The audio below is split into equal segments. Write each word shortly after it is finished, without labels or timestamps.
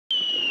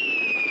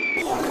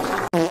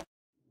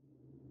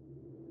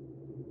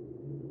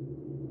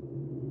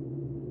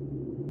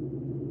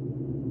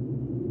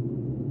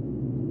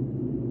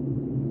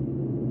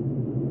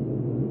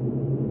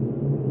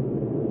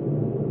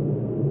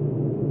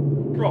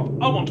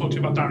Rob, I want to talk to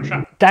you about Darren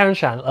Shan. Darren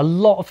Shan, a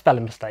lot of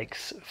spelling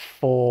mistakes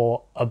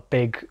for a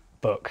big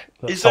book.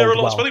 Is there a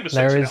lot of spelling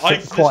mistakes? There is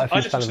quite a few I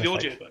listen spelling to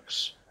the mistakes.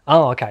 audiobooks.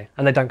 Oh, okay.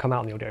 And they don't come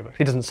out in the audiobooks.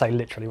 He doesn't say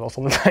literally what's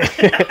on the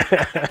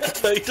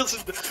page. No, he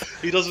doesn't.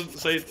 He doesn't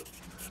say.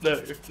 No,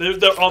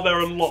 there are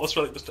a lot of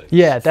spelling mistakes.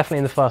 Yeah, definitely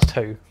in the first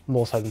two,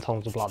 more so than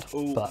Tongues of Blood.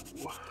 Ooh, But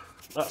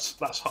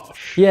that's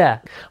harsh. yeah,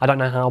 I don't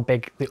know how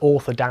big the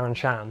author Darren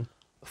Shan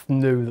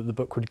knew that the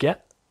book would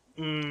get.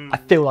 I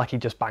feel like he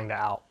just banged it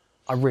out.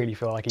 I really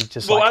feel like he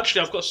just. Well,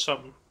 actually, I've got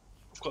some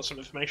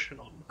information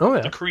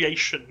on the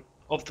creation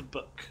of the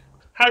book.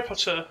 Harry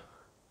Potter,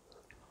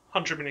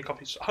 100 million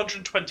copies,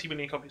 120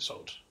 million copies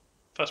sold,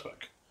 first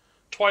book.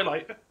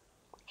 Twilight,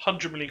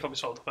 100 million copies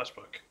sold, first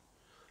book.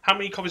 How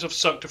many copies of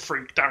Cirque du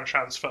Freak, Darren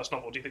Shan's first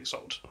novel, do you think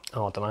sold?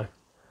 Oh, I don't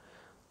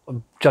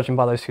know. Judging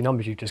by those two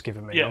numbers you've just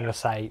given me, Yeah. I'm going to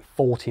say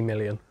 40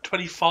 million.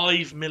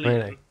 25 million.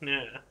 Really?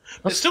 Yeah.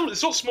 It's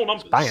not small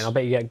numbers. Banging, I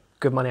bet you get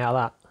good money out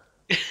of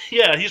that.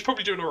 Yeah, he's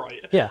probably doing all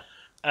right. Yeah.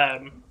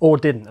 Or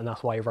didn't, and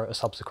that's why he wrote a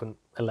subsequent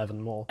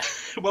 11 more.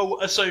 Well,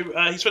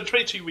 he spent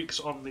 22 weeks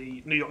on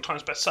the New York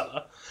Times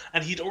bestseller,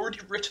 and he'd already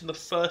written the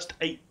first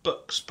 8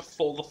 books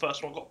before the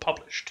first one got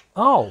published.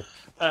 Oh.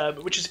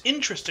 Which is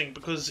interesting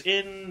because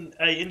in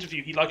an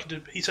interview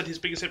he said his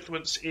biggest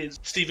influence is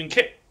Stephen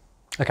King.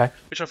 Okay.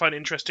 Which I find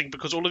interesting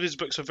because all of his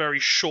books are very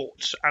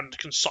short and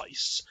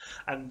concise,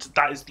 and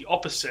that is the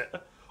opposite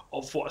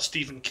of what a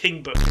Stephen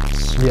King book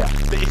is. Yeah.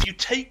 But if you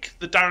take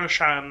the Darren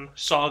Shan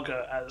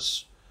Saga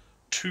as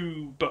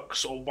 2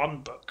 books or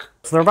 1 book...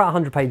 So they're about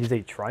 100 pages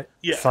each, right?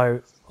 Yeah.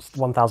 So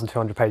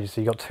 1,200 pages,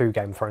 so you got 2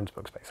 Game of Thrones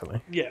books,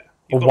 basically. Yeah.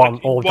 Or got one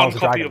one Dungeons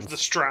and copy Dragons. of The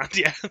Strand,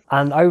 yeah.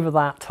 And over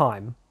that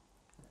time,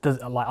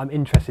 I'm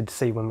interested to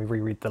see when we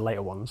reread the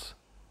later ones,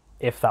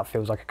 if that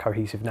feels like a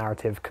cohesive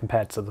narrative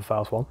compared to the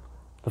first one,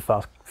 the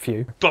first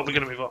few. But we're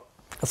going to move on.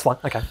 That's fine,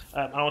 okay.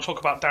 And I want to talk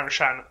about Darren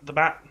Shan, the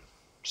man.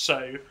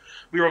 So,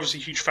 we were obviously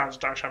huge fans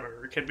of Darren Shan when we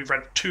were a kid. We've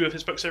read 2 of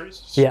his book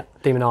series. Yeah,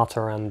 Demon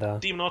Arter and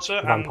Demon Arter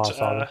and Vampire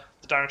Saga.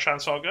 the Darren Shan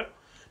Saga.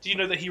 Do you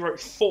know that he wrote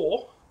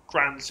 4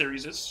 grand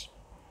series,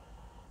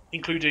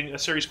 including a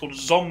series called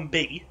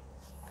Zombie,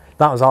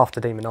 that was after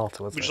Demon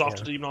Arter, wasn't which it? is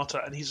after Demon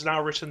Arter, and he's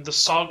now written the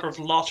Saga of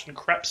Larton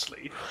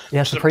Crepsley.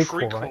 Yeah, it's which a is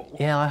prequel, right?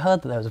 Yeah, I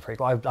heard that there was a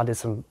prequel. I did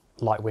some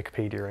light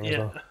Wikipediaing as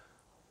well.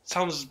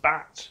 Sounds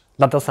bad.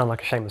 That does sound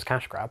like a shameless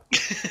cash grab.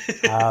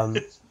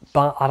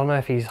 But I don't know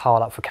if he's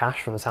hard up for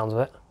cash from the sounds of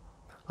it.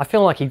 I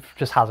feel like he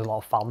just has a lot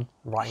of fun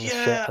writing this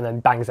shit and then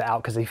bangs it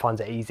out because he finds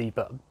it easy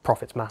but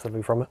profits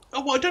massively from it.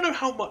 Oh, well, I don't know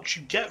how much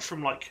you get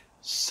from, like,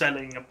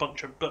 selling a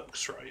bunch of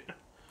books, right?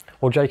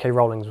 Well, J.K.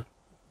 Rowling's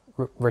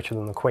richer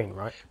than the Queen,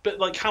 right? But,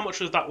 like, how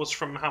much of that was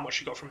from how much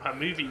she got from her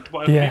movie,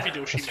 whatever movie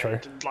deal she made, true.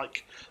 and,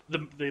 like,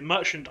 the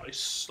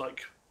merchandise,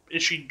 like...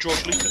 Is she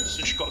George Lucas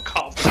and she got a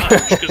cut of the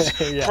merch? Because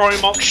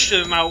Primark's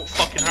shitting out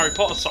fucking Harry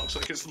Potter socks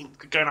like it's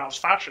going out of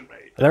fashion,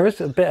 mate. There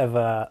is a bit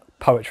of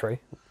poetry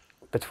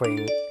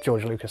between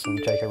George Lucas and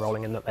J.K.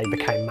 Rowling in that they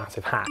became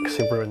massive hacks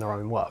who ruined their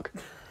own work.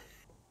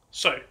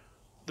 So,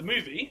 the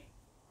movie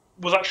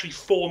was actually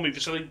 4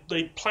 movies. So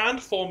they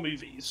planned 4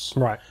 movies,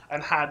 right,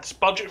 and had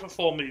budget for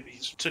 4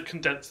 movies to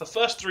condense the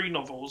first 3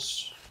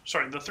 novels.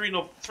 Sorry, the three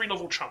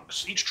novel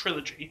chunks, each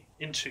trilogy,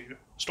 into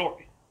a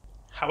story.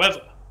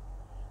 However,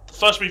 the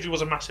first movie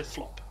was a massive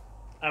flop.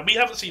 We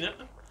haven't seen it.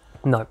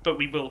 No. But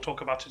we will talk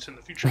about it in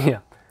the future. Yeah.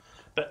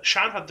 But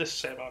Shan had this to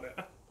say about it.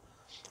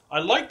 I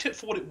liked it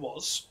for what it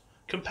was.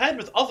 Compared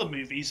with other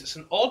movies, it's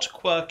an odd,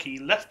 quirky,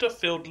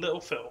 left-of-field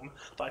little film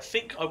that I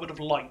think I would have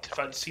liked if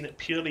I'd seen it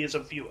purely as a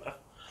viewer.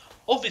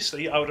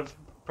 Obviously, I would have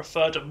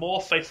preferred a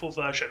more faithful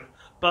version,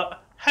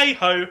 but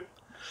hey-ho.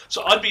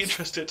 So I'd be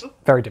interested...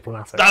 Very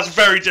diplomatic. That's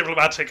very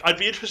diplomatic. I'd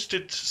be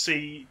interested to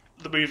see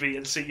the movie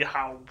and see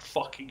how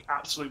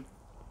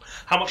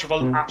much of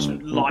an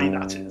absolute lie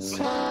that is.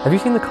 Have you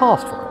seen the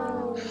cast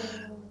for it?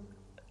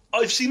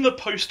 I've seen the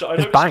poster. I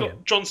know it's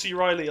got John C.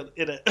 Reilly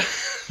in it.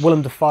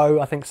 Willem Dafoe,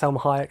 I think Selma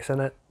Hayek's in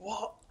it.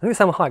 What? I think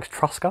Selma Hayek's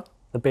Truska,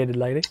 the bearded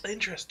lady.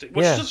 Interesting.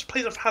 Well,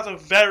 she just has a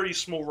very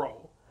small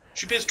role.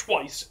 She appears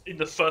twice in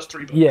the first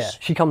 3 books. Yeah,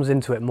 she comes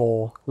into it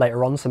more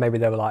later on, so maybe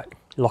they were like,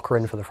 lock her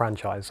in for the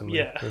franchise, and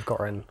we've got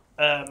her in.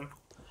 And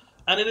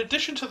in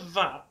addition to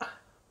that,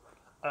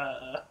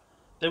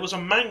 there was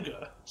a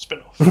manga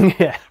spin-off,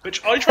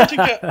 which I tried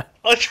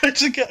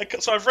to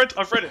get. So I've read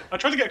it. I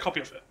tried to get a copy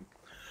of it.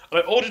 And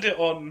I ordered it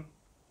on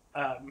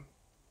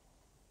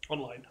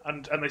online,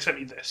 and they sent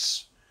me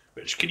this.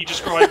 Which can you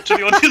describe to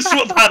the audience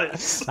what that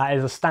is? That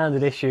is a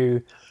standard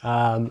issue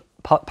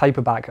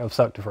paperback of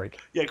Cirque du Freak.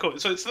 Yeah, cool.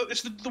 So it's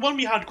the one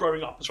we had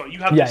growing up as well. You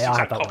had this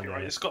exact copy,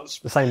 right? It's got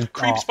the same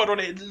creepy spider on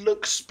it. It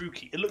looks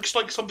spooky. It looks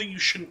like something you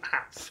shouldn't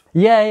have.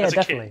 Yeah,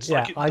 definitely. Kid.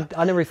 Yeah,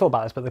 I never really thought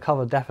about this, but the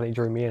cover definitely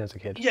drew me in as a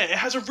kid. Yeah, it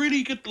has a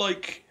really good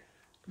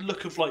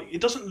look of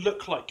it doesn't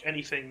look like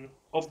anything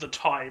of the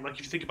time. Like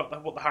if you think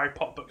about what the Harry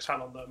Potter books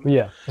had on them.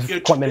 Yeah, it's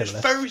quite minimalist.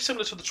 It's very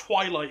similar to the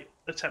Twilight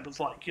attempt with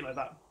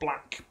that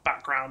black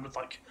background with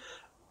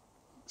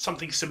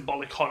something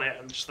symbolic on it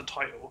and just the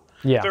title.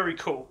 Yeah, very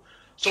cool.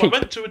 So I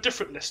went to a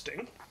different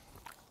listing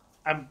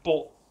and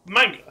bought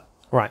manga.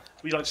 Right.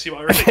 Would you like to see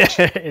what I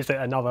reviewed? Is it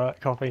another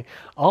copy?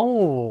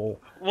 Oh.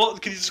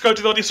 What? Can you describe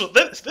to the audience what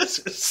this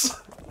is?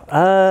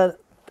 I'll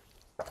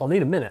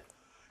need a minute.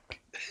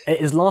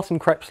 It is Larson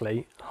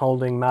Crepsley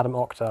holding Madame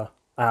Octa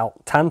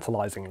out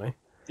tantalisingly.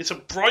 It's a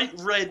bright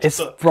red It's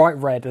book. bright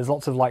red. There's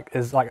lots of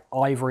there's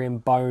ivory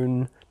and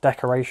bone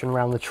decoration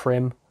around the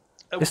trim.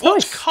 It's What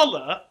nice.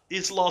 colour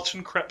is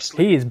Larson Crepsley?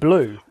 He is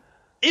blue.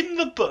 In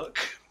the book.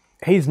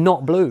 He's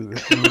not blue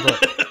in the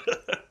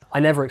book. I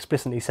never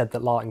explicitly said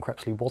that Larson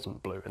Crepsley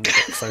wasn't blue in the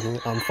book, so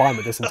I'm fine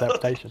with this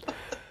interpretation.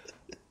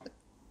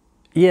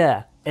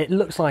 Yeah, it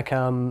looks like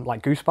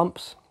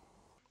Goosebumps.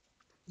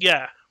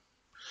 Yeah.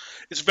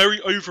 It's very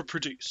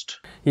overproduced.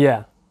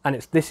 Yeah,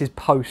 and this is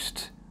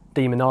post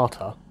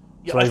Demonata.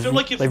 Yeah, so I feel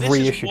like if they've this is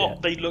reissued what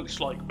it. they looked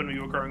like when we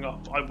were growing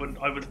up, I would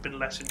have been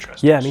less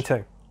interested. Yeah, me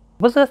too.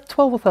 Was there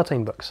 12 or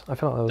 13 books? I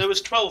feel like There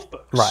was 12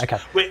 books. Right, okay.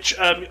 Which,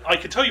 I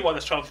can tell you why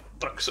there's 12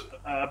 books,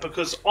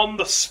 because on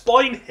the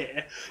spine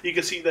here, you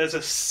can see there's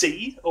a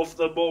C of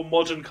the more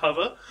modern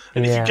cover,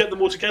 and if you get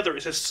them all together,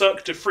 it says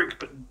Cirque de Freak,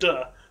 but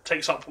duh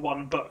takes up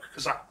one book,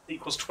 because that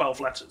equals 12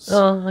 letters.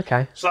 Oh,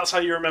 okay. So that's how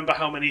you remember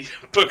how many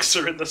books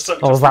are in the Cirque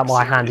de Freak Or was that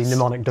my series. handy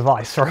mnemonic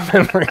device for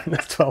remembering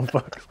there's 12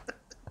 books?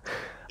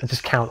 I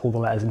just count all the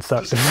letters in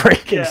Cirque de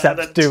Freak,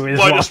 except do is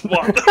minus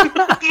one.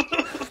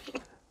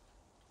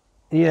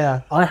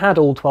 Yeah, I had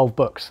all 12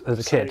 books as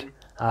a kid,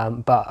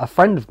 but a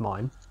friend of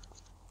mine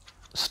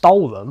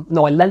stole them.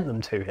 No, I lent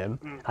them to him,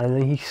 and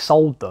then he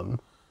sold them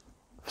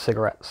for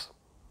cigarettes.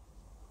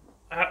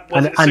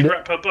 Was it a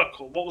cigarette per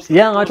book, or what was the,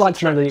 Yeah, what I'd was like the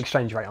to know trend? the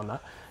exchange rate on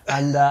that.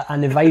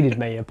 And evaded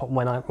me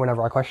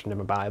whenever I questioned him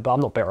about it, but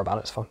I'm not bitter about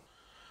it, it's fine.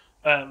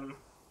 And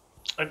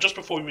just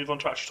before we move on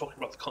to actually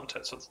talking about the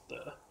contents of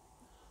the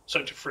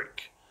Cirque de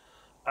Freak,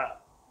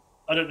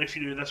 I don't know if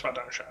you knew this about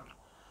Darren Sham,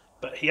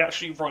 but he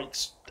actually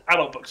writes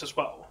adult books as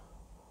well.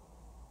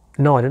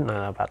 No, I didn't know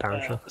that about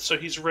Darren Sham. So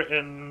he's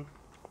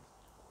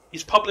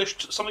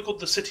published something called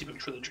the City Book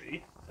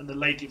Trilogy and the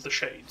Lady of the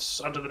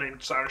Shades under the name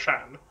Darren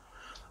Shan.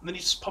 And then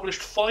he's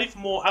published 5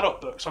 more adult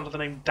books under the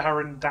name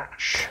Darren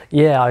Dash.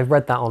 Yeah, I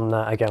read that on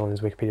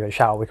his Wikipedia.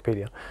 Shout out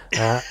Wikipedia.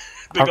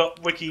 Big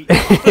up Wiki.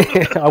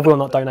 I will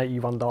not donate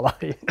you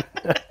 $1.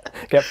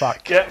 Get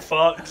fucked. Get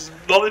fucked.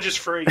 Knowledge is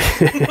free.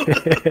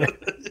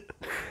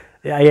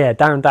 Yeah,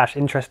 Darren Dash,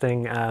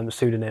 interesting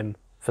pseudonym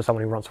for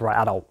someone who wants to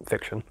write adult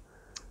fiction.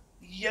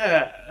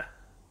 Yeah.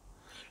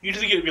 You'd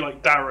think it would be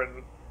like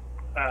Darren.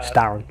 It's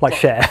Darren, like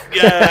Cher.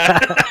 Yeah.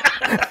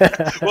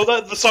 Well,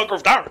 the Saga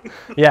of Darren.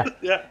 Yeah.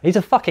 Yeah. He's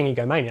a fucking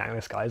egomaniac,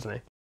 this guy, isn't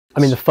he? I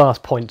mean, the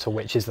first point to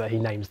which is that he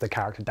names the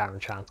character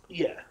Darren Shan.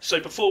 Yeah. So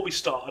before we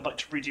start, I'd like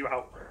to read you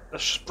out a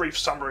brief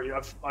summary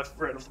I've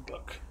written of the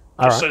book,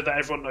 All just right. so that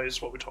everyone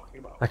knows what we're talking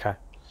about. Okay.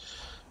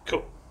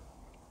 Cool.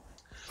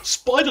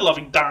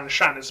 Spider-loving Darren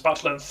Shan is about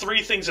to learn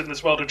 3 things in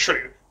this world are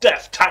true: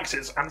 death,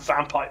 taxes, and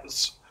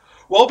vampires.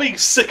 While being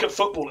sick of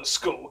football at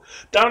school,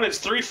 Darren and his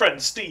 3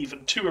 friends, Steve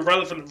and 2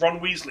 irrelevant Ron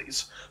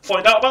Weasleys,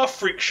 find out about a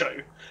freak show.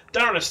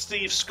 Darren and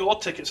Steve score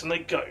tickets and they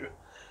go.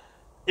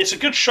 It's a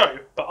good show,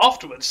 but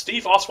afterwards,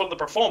 Steve asks one of the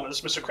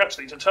performers, Mr.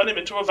 Crepsley, to turn him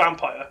into a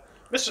vampire.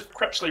 Mr.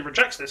 Crepsley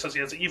rejects this as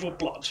he has evil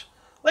blood.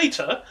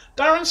 Later,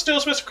 Darren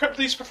steals Mr.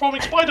 Crepsley's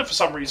performing spider for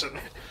some reason.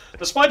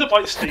 The spider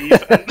bites Steve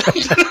and...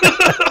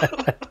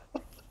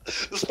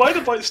 The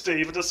spider bites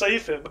Steve, and to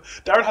save him,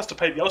 Darren has to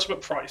pay the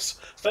ultimate price,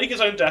 fake his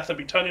own death and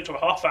be turned into a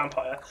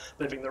half-vampire,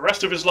 living the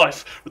rest of his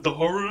life with the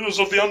horrors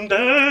of the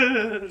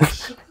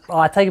undead. Well,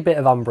 I take a bit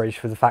of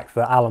umbrage with the fact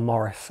that Alan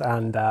Morris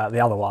and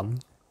the other one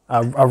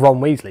are Ron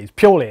Weasley's,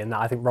 purely in that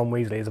I think Ron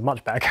Weasley is a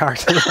much better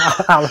character than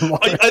Alan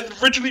Morris. I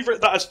originally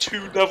written that as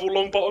 2 Neville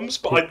Longbottoms,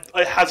 but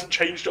I hasn't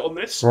changed it on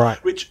this, Right.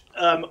 which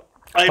I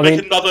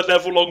make another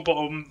Neville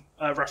Longbottom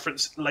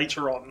reference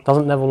later on.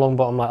 Doesn't Neville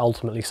Longbottom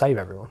ultimately save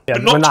everyone? Yeah,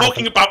 I'm not when that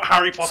talking happens. about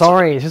Harry Potter.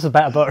 Sorry, it's just a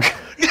better book.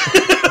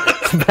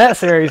 It's a better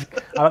series.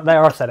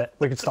 There, I've said it.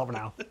 We can stop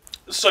now.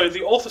 So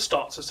the author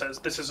starts and says,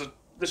 "This is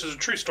a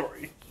true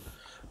story,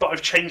 but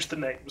I've changed the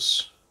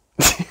names.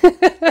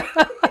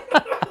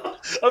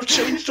 I've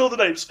changed all the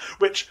names,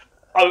 which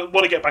I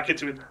want to get back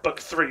into in book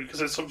 3 because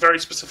there's some very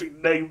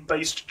specific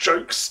name-based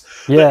jokes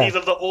that either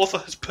the author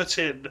has put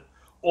in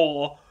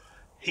or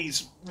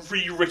he's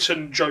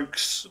rewritten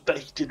jokes that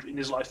he did in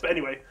his life. But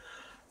anyway,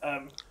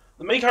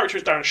 the main character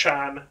is Darren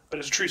Shan, but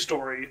it's a true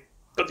story,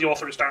 but the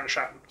author is Darren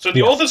Shan. So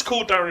the author's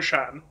called Darren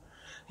Shan.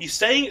 He's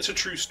saying it's a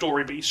true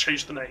story, but he's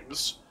changed the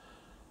names.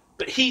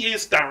 But he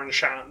is Darren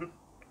Shan,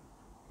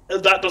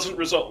 and that doesn't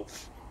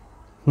resolve.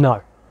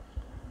 No.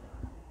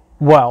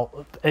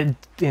 Well,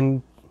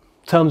 in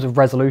terms of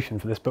resolution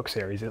for this book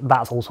series,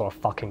 that's also a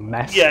fucking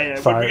mess. Yeah.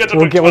 So when we get to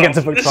we'll book get 12,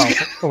 to book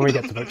 12 when we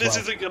get to book 12. This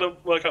isn't going to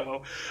work out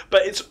well.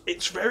 But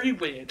it's very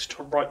weird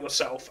to write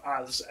yourself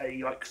as a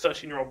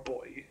 13-year-old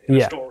boy in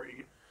a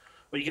story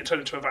where you get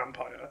turned into a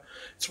vampire.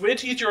 It's weird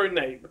to use your own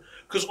name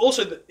because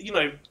also,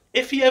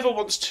 if he ever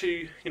wants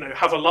to,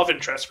 have a love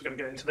interest, we're going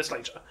to get into this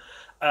later,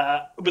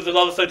 with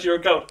another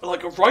 30-year-old girl,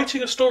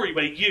 writing a story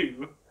where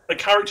you, a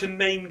character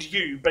named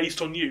you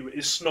based on you,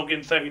 is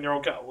snogging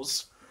 13-year-old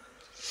girls.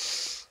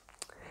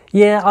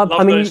 Yeah, I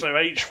Love mean, knows no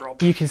age,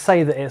 Rob. you can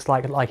say that it's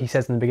like he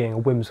says in the beginning, a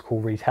whimsical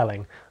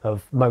retelling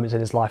of moments in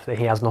his life that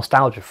he has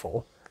nostalgia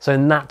for. So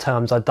in that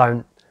terms, I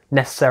don't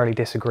necessarily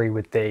disagree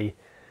with the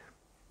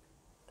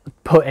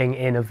putting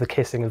in of the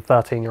kissing of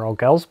 13-year-old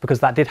girls, because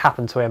that did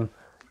happen to him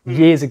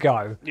years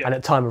ago, Yeah. and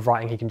at time of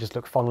writing he can just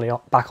look fondly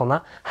back on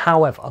that.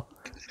 However,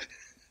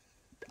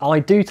 I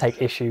do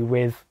take issue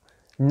with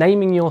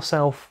naming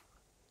yourself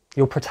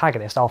your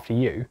protagonist after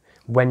you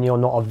when you're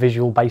not a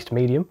visual based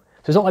medium.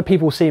 So it's not like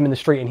people see him in the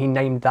street and he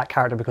named that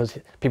character because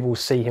people will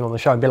see him on the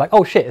show and be like,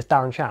 oh shit, it's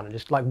Darren Shan, and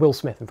just like Will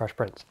Smith in Fresh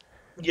Prince.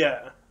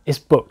 Yeah. It's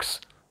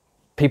books.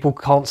 People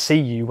can't see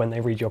you when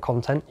they read your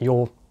content.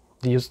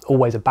 There's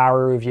always a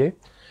barrier of you.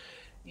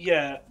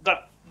 Yeah,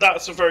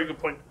 that's a very good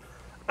point.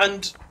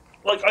 And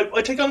like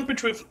I take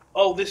umbrage with,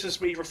 oh, this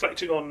is me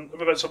reflecting on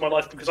events of my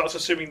life, because that's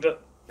assuming that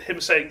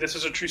him saying this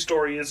is a true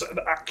story is an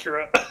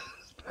accurate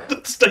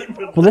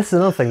statement. Well, this is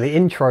another thing. The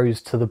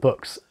intros to the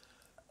books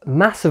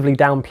massively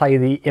downplay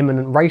the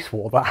imminent race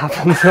war that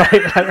happens.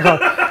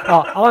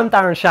 I'm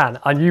Darren Shan,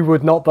 and you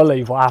would not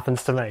believe what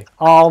happens to me.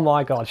 Oh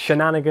my god,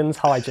 shenanigans,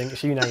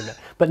 hijinks, you name it.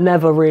 But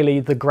never really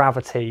the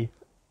gravity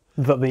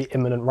that the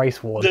imminent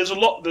race war There's a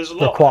lot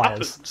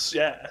requires. happens.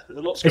 Yeah, a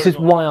lot's This going is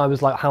on. why I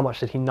was like, how much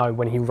did he know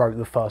when he wrote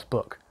the first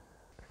book?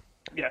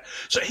 Yeah,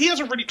 so he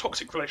has a really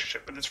toxic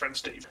relationship with his friend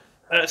Steve.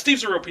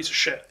 Steve's a real piece of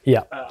shit.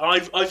 Yeah.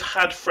 I've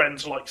had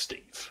friends like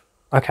Steve.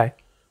 Okay.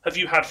 Have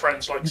you had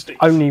friends like Steve?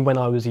 Only when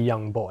I was a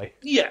young boy.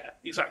 Yeah,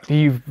 exactly.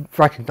 You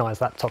recognise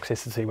that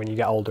toxicity when you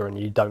get older and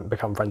you don't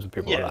become friends with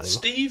people Yeah, like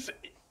that anymore.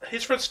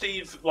 his friend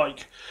Steve,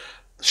 like,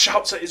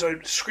 shouts at his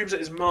own, screams at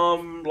his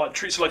mum, like,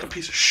 treats her like a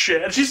piece of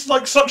shit. And she's,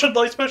 like, such a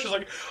nice person. She's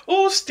like,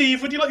 oh,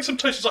 Steve, would you like some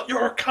toast? He's like,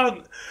 you're a cunt.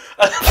 And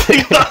I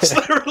think that's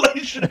their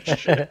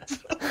relationship.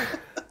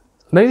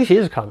 Maybe she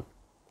is a cunt.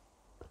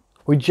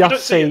 We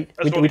just see...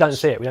 We don't is.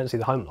 see it. We don't see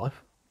the home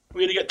life.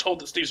 We only get told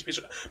that Steve's a piece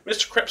of...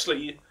 Mr.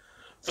 Crepsley,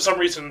 for some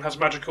reason, has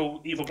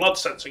magical evil blood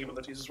sensing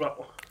abilities as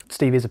well.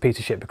 Steve is a piece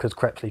of shit because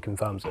Crepsley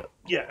confirms it.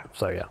 Yeah.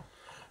 So, yeah.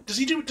 Does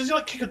he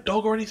like kick a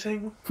dog or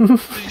anything?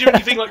 Does he do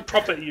anything like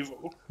proper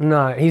evil?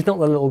 No, he's not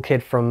the little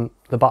kid from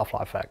the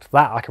Butterfly Effect.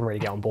 That I can really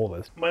get on board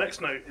with. My next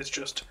note is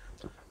just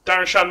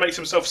Darren Shan makes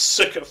himself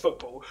sick at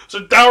football. So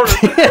Darren,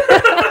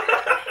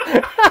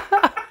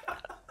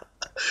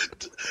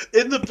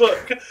 in the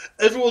book,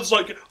 everyone's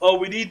like, "Oh,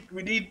 we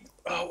need.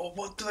 Oh,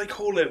 what do they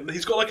call him?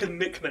 He's got like a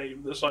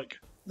nickname that's like."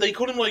 They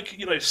call him, like,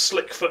 you know,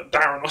 Slickfoot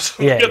Darren or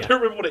something. Yeah, I yeah.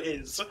 don't remember what it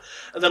is.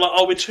 And they're like,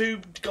 oh, we're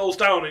 2 goals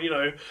down, and, you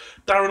know,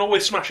 Darren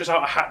always smashes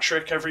out a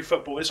hat-trick every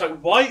football. It's like,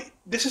 why?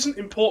 This isn't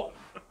important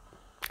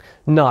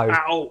No.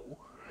 at all.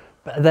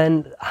 But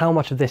then how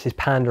much of this is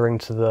pandering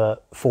to the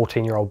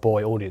 14-year-old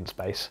boy audience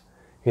base?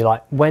 You're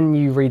like, when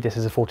you read this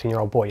as a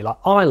 14-year-old boy, you're like,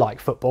 I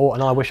like football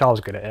and I wish I was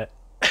good at it.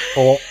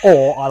 Or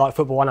I like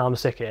football and I'm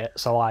sick at it,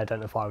 so I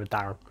identify with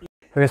Darren.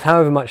 Because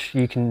however much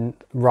you can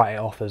write it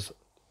off as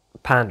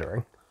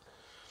pandering,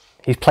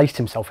 he's placed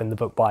himself in the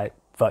book by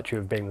virtue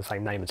of being the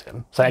same name as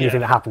him. So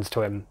anything that happens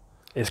to him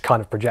is kind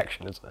of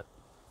projection, isn't it?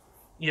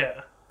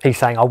 Yeah. He's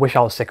saying, I wish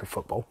I was sick of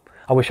football.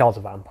 I wish I was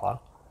a vampire.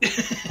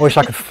 I wish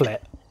I could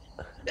flit.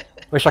 I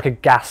wish I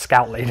could gas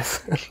scout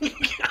leaders.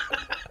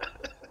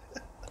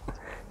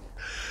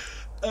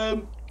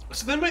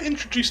 So then we're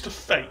introduced to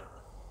fate.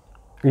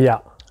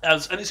 Yeah.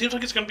 And it seems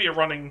like it's going to be a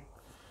running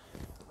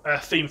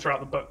theme throughout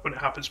the book when it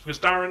happens, because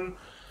Darren...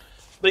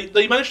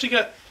 They managed to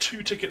get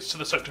 2 tickets to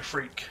the Sector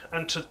Freak,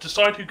 and to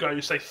decide who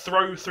goes, they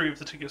throw 3 of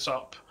the tickets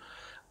up,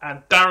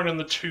 and Darren and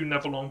the 2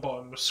 Neville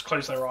Longbottoms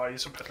close their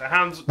eyes and put their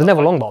hands... The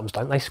Neville Longbottoms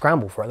don't. They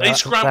scramble for it. They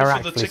scramble for the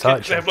actively tickets.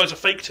 searching. They have loads of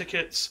fake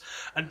tickets,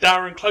 and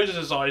Darren closes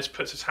his eyes,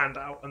 puts his hand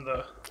out, and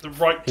the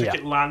right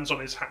ticket lands on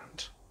his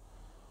hand.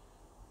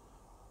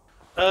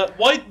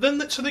 Why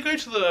then? So they go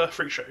to the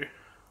freak show.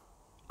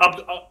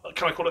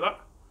 Can I call it that?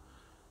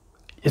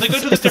 They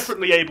go to the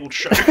differently abled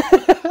show.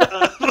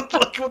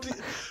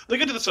 They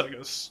go to the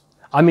circus.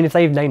 I mean, if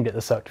they've named it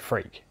the Cirque du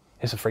Freak,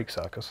 it's a freak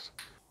circus.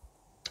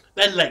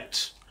 They're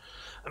late,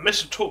 and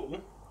Mr. Tall,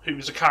 who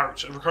is a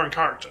recurring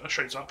character,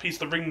 shows up. He's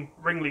the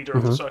ringleader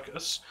of the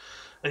circus,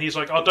 and he's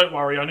like, "Oh, don't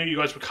worry, I knew you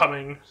guys were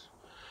coming.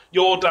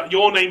 Your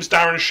name's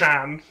Darren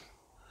Shan.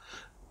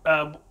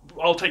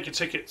 I'll take your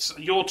tickets.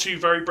 You're 2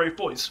 very brave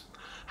boys."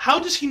 How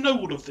does he know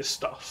all of this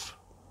stuff?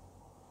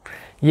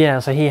 Yeah,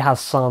 so he has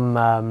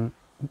some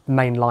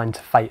main line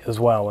to fate as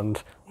well,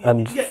 and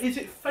is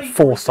it fate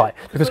foresight,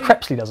 because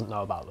Crepsley doesn't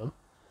know about them,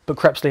 but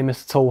Crepsley and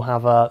Mr. Tall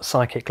have a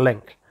psychic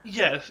link.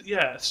 Yeah.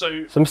 So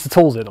Mr.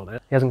 Tall's in on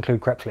it. He doesn't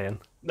include Crepsley in.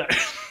 no.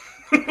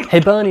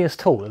 Hibernius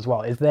Tall as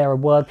well. Is there a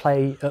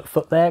wordplay at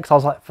foot there? Because I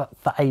was like for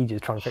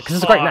ages trying to think. Because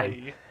it's a great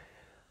name.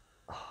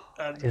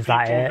 And Is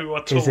that people it? who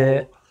are tall Is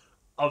it?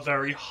 are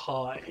very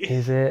high.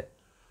 Is it?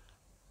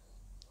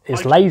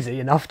 It's lazy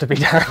enough to be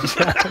Darren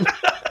Sham.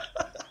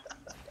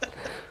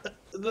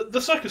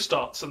 The circus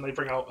starts and they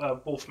bring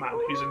out Wolfman,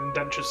 who's an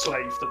indentured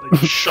slave that they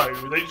just show.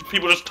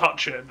 People just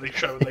touch it and they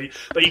show.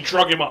 They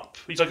drug him up.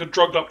 He's like a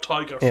drugged up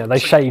tiger. Yeah, they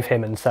shave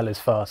him and sell his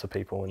fur to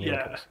people in the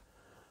Olympics.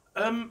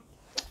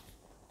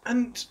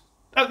 And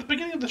at the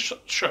beginning of the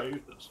show,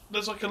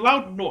 there's like a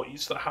loud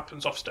noise that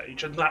happens off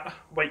stage, and that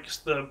wakes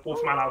the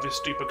Wolfman out of his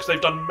stupor because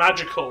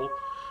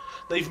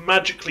they've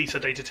magically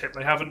sedated him.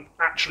 They haven't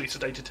actually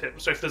sedated him.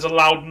 So if there's a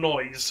loud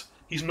noise,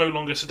 he's no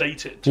longer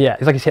sedated. Yeah,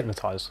 it's like he's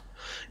hypnotised.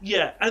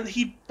 Yeah, and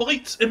he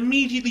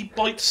immediately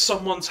bites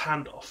someone's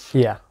hand off.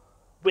 Yeah.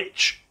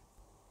 Which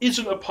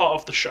isn't a part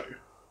of the show.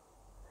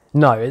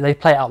 No, they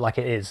play it out like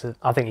it is.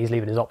 I think he's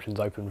leaving his options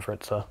open for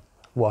it to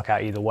work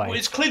out either way. Well,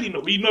 it's clearly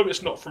not. We know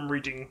it's not from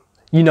reading.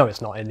 You know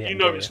it's not in the end. You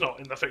know it's not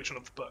in the fiction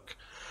of the book.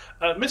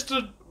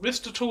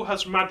 Mr. Tool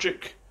has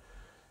magic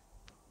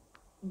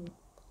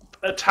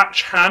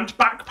attach hand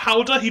back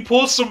powder. He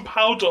pours some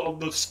powder on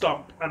the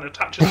stump and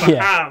attaches the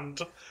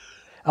hand.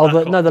 Oh,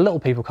 the little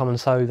people come and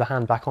sew the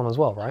hand back on as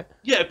well, right?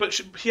 Yeah, but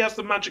he has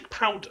the magic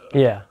powder.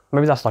 Yeah,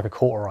 maybe that's like a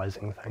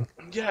cauterizing thing.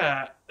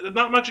 Yeah,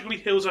 that magically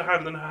heals her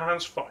hand and her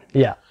hand's fine.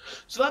 Yeah.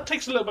 So that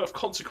takes a little bit of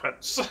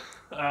consequence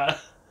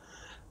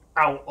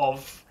out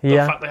of the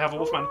fact they have a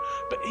wolfman.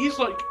 But he's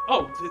like,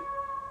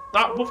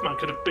 that wolfman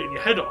could have bitten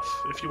your head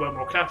off if you weren't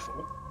more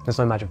careful. There's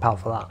no magic powder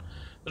for that.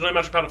 There's no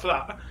magic powder for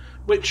that.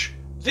 Which,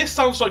 this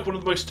sounds like one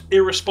of the most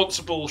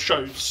irresponsible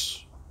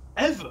shows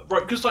ever,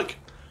 right? Because, like,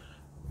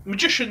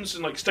 magicians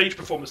and, like, stage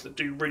performers that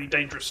do really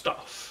dangerous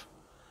stuff,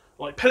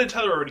 like Penn and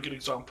Teller are a really good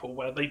example,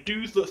 where they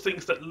do the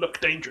things that look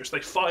dangerous. They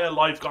fire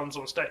live guns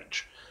on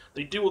stage.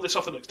 They do all this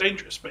stuff that looks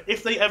dangerous. But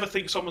if they ever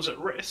think someone's at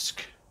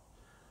risk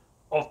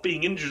of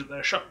being injured at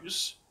their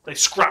shows, they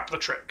scrap the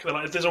trick. They're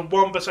like, if there's a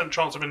 1%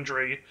 chance of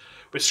injury,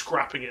 we're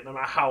scrapping it. No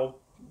matter how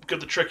good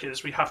the trick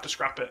is, we have to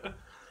scrap it.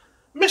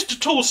 Mr.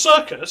 Tool's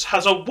circus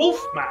has a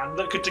wolf man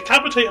that could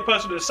decapitate a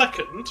person in a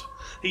second.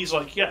 He's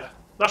like, yeah,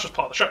 that's just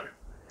part of the show.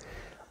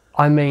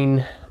 I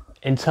mean,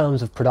 in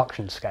terms of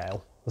production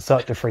scale, the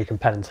Cirque du Freak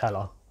and Penn and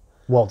Teller,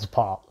 worlds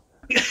apart.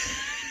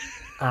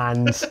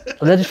 And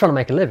they're just trying to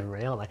make a living,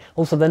 really, aren't they?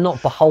 Also, they're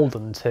not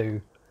beholden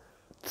to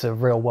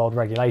real-world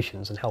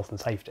regulations and health and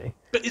safety.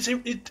 But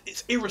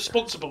it's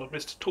irresponsible of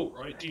Mr. Tool,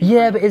 right?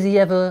 But is he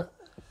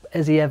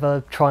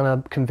ever trying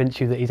to convince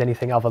you that he's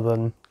anything other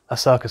than a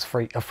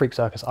freak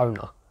circus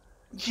owner?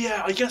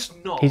 Yeah, I guess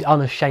not. He's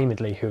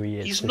unashamedly who he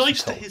is. He's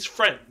nice to his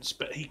friends,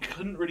 but he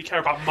couldn't really care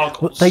about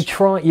muggles. But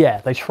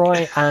they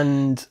try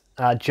and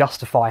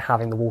justify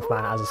having the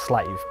Wolfman as a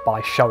slave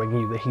by showing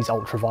you that he's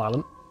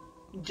ultra-violent.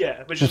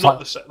 Yeah, which is not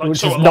the same.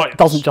 Which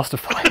doesn't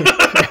justify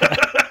it.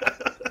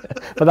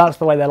 But that's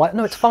the way they're like,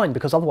 no, it's fine,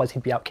 because otherwise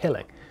he'd be out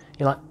killing.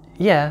 You're like,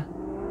 yeah,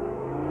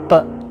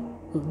 but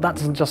that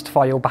doesn't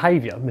justify your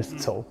behaviour,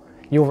 Mr. Tool.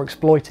 You're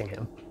exploiting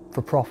him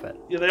for profit.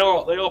 Yeah, they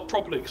are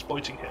properly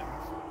exploiting him.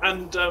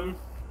 And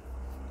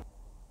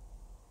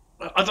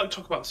I'd like to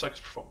talk about the circus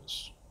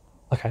performers.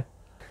 Okay.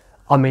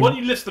 I mean, why don't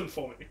you list them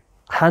for me?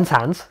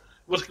 Hands.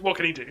 What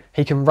can he do?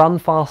 He can run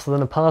faster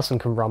than a person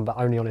can run, but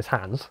only on his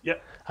hands.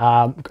 Yep.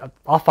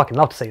 I fucking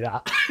love to see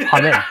that.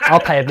 I'm in. I'll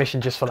pay admission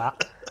just for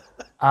that.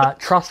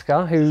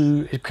 Trusker,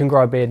 who can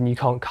grow a beard and you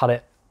can't cut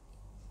it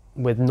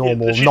with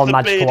normal,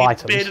 non-magical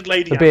items.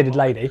 The bearded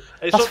lady.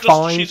 It's That's not just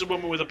fine. She's a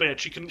woman with a beard.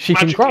 She can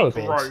grow a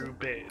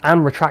beard.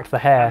 And retract the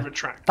hair. And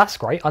retract. That's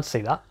great. I'd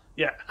see that.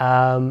 Yeah.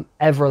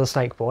 Evra the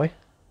Snake Boy.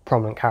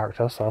 Prominent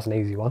character, so that's an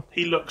easy one.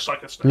 He looks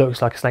like a snake.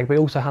 Looks like a snake, but he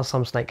also has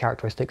some snake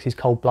characteristics. He's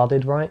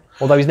cold-blooded, right?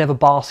 Although he's never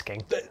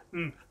basking.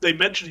 They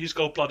mentioned he's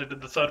cold-blooded in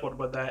the third one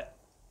when they're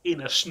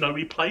in a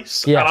snowy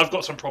place, yeah. and I've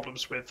got some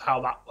problems with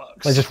how that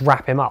works. They just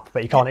wrap him up,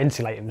 but he can't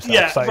insulate himself.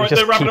 Yeah, so right, just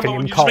they're wrapping him keeping up him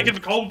and you cold. just make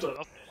him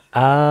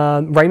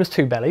colder. Ramus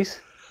Two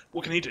Bellies.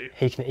 What can he do?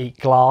 He can eat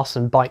glass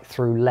and bite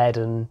through lead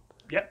and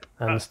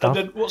stuff. And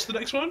then what's the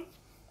next one?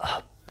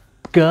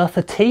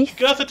 Gertha Teeth.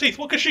 Gertha Teeth.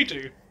 What can she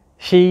do?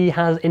 She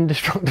has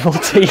indestructible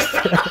teeth.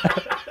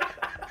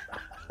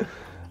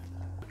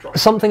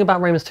 Something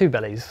about Ramus Two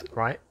Bellies,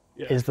 right,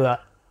 is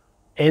that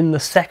in the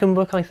second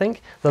book, I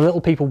think, the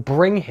little people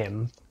bring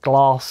him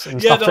glass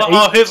and stuff to eat.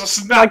 Oh, here's a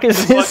snack. Like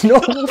it's his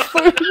normal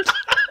food.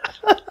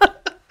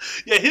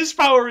 Yeah, his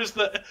power is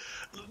that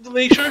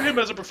they show him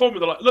as a performer.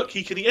 They're like, look,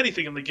 he can eat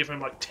anything, and they give him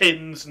like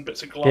tins and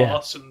bits of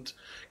glass and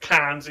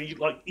cans, and he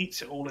like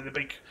eats it all in a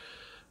big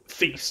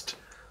feast.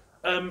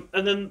 And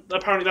then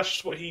apparently that's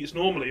just what he eats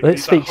normally. Well, it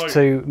speaks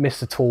to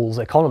Mr. Tool's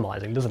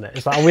economising, doesn't it?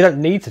 It's like, we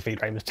don't need to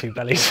feed Ramus Two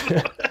Bellies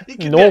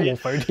normal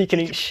food. He can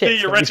eat shit.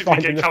 Theoretically,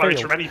 get calories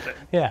from anything.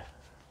 Yeah.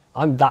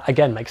 That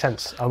again makes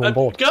sense. I'm on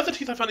board. Gertha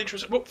Teeth I find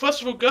interesting. Well,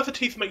 first of all, Gertha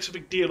Teeth makes a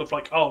big deal of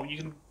like, oh, you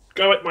can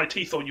go at my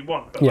teeth all you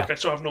want, but like I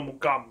still have normal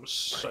gums.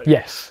 So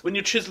when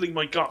you're chiseling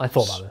my gums, I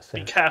thought about this.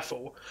 Be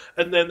careful.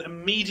 And then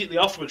immediately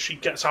afterwards, she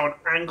gets out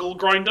an angle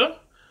grinder,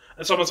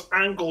 and someone's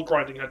angle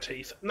grinding her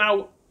teeth.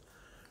 Now,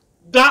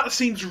 that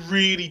seems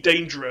really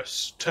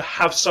dangerous to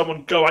have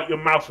someone go at your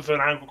mouth with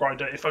an angle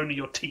grinder if only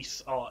your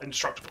teeth are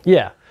indestructible.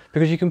 Yeah,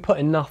 because you can put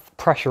enough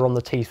pressure on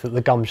the teeth that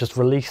the gums just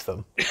release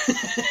them.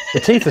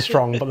 The teeth are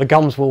strong, but the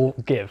gums will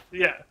give.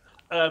 Yeah.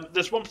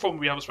 There's one performer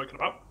we haven't spoken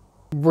about.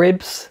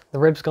 Ribs, the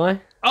Ribs guy.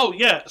 Oh,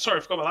 yeah. Sorry,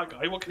 I forgot about that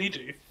guy. What can he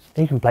do?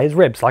 He can play his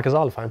ribs like a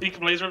xylophone. He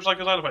can play his ribs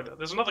like a xylophone.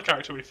 There's another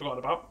character we forgot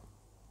about.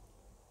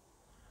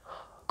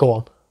 Go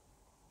on.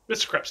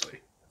 Mr. Crepsley.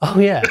 Oh,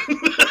 yeah.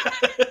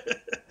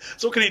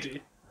 So what can he do?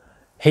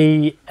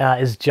 He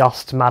is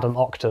just Madame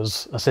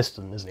Octa's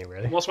assistant, isn't he,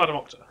 really? What's Madame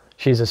Octa?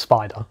 She's a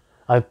spider.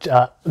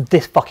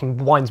 This fucking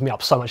winds me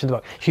up so much in the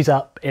book. She's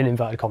a, in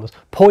inverted commas,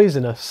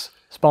 poisonous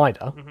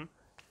spider. Mm-hmm.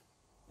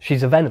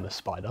 She's a venomous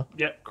spider.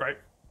 Yeah, great.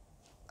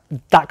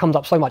 That comes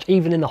up so much.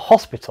 Even in the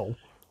hospital,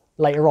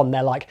 later on,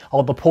 they're like,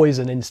 oh, the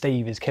poison in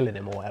Steve is killing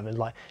him or whatever. It's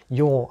like,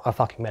 you're a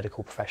fucking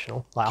medical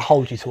professional. Like, I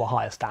hold you to a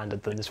higher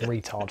standard than this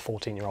retard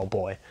 14-year-old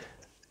boy.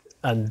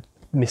 And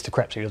Mr.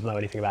 Krebs, who doesn't know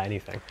anything about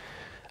anything.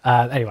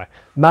 Anyway,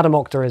 Madame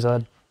Octa is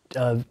a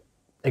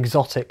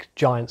exotic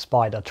giant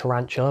spider,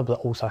 tarantula, but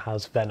also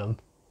has venom.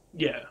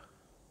 Yeah.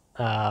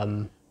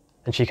 And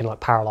she can like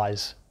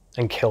paralyze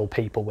and kill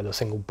people with a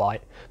single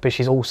bite. But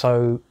she's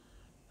also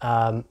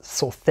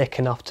sort of thick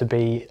enough to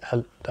be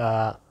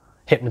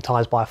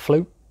hypnotized by a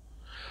flute.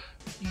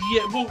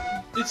 Yeah, well,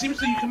 it seems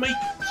that you can make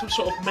some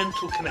sort of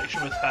mental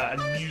connection with her,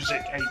 and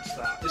music aids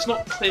that. It's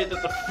not clear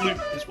that the flute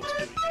is what's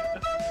doing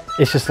it.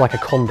 It's just like a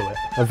conduit,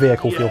 a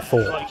vehicle for your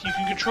thought. Like you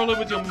can control it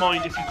with your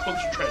mind if you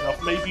concentrate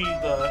enough. Maybe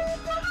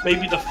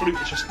the flute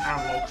is just an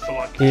analog for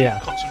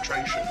like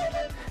concentration.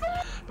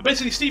 But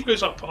basically, Steve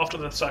goes up after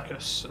the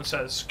circus and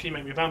says, "Can you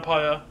make me a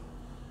vampire?"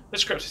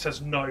 Mr. Krebs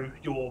says, "No,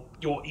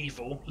 you're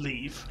evil.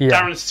 Leave." Yeah.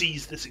 Darren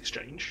sees this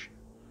exchange.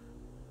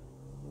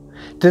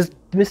 Does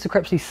Mr.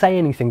 Krebsley say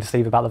anything to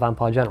Steve about the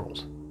vampire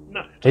generals?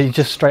 No. Is he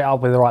just straight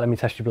up with, "Alright, let me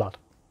test your blood"?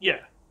 Yeah.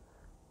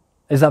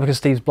 Is that because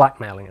Steve's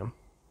blackmailing him?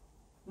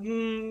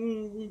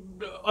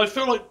 I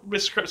feel like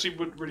Mr. Krebsley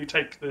wouldn't really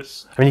take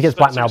this. I mean, he gets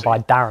blackmailed by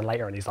Darren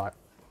later, and he's like,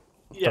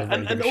 yeah,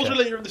 really and also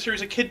later in the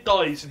series, a kid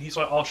dies, and he's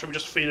like, "Oh, should we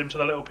just feed him to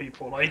the little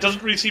people?" Like, he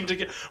doesn't really seem to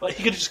get like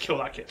he could just kill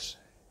that kid.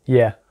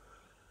 yeah.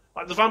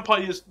 Like the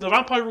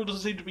vampire rule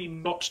doesn't seem to be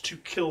not to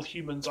kill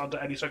humans under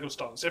any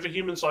circumstance. If a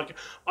human's like,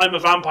 "I'm a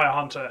vampire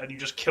hunter," and you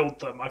just killed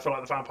them, I feel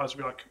like the vampires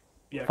would be like,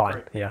 "Yeah, Fine,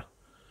 great.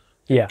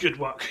 yeah. Good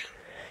work."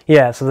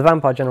 Yeah, so the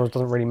vampire general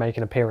doesn't really make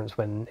an appearance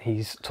when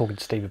he's talking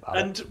to Steve about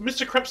And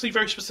Mr. Krebsley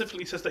very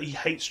specifically says that he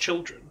hates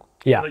children.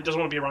 Yeah. And he doesn't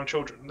want to be around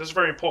children. This is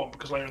very important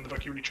because later in the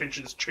book he really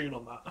changes his tune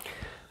on that.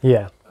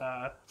 Yeah.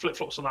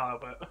 Flip-flops on that a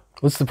little bit.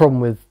 What's the problem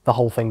with the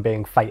whole thing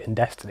being fate and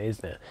destiny,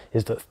 isn't it?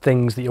 Is that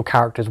things that your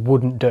characters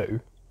wouldn't do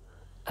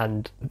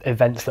and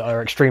events that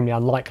are extremely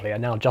unlikely are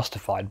now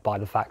justified by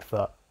the fact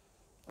that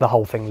the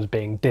whole thing was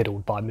being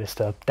diddled by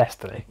Mr.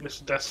 Destiny.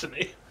 Mr.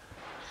 Destiny.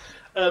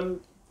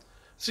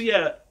 So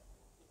yeah,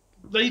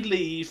 they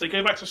leave, they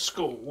go back to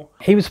school.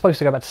 He was supposed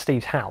to go back to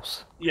Steve's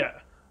house Yeah.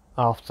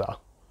 after,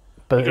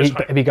 but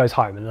he goes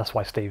home, and that's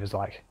why Steve is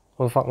like,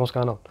 what the fuck, what's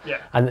going on? Yeah.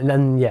 And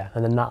then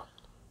that.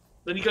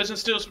 Then he goes and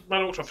steals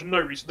Man Ultra for no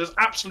reason.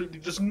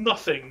 There's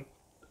nothing.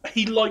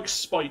 He likes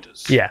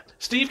spiders. Yeah.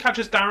 Steve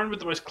catches Darren with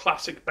the most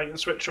classic bait and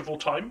switch of all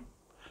time,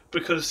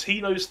 because he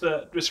knows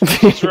that Mr.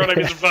 Krebsley's real name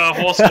is Ver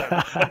Horston,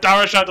 and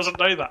Darren Shan doesn't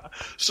know that.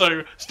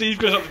 So Steve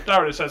goes up to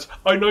Darren and says,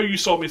 "I know you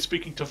saw me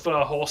speaking to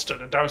Ver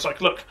Horston," and Darren's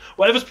like, "Look,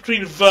 whatever's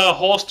between Ver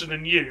Horston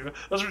and you,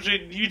 that's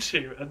between you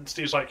two." And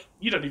Steve's like,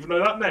 "You don't even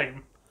know that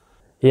name."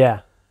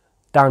 Yeah.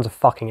 Darren's a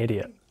fucking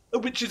idiot.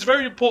 Which is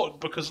very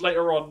important because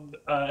later on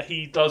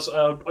he does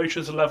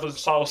Ocean's 11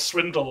 style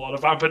swindle on a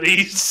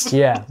Vampanese.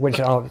 Yeah, which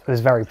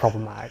is very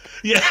problematic.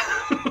 Yeah,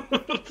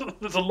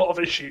 there's a lot of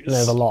issues.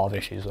 There's a lot of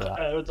issues with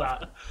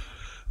that.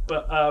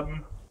 But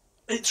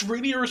it's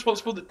really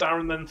irresponsible that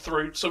Darren then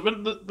throws. So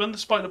when the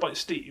spider bites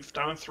Steve,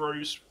 Darren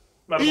throws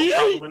Madame Octa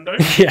out the window.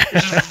 Yeah.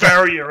 Which is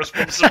very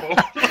irresponsible.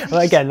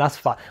 But again, that's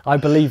fine. I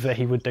believe that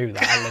he would do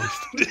that at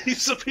least.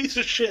 He's a piece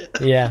of shit.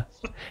 Yeah,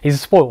 he's a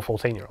spoiled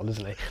 14-year-old,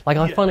 isn't he? Like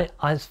I find it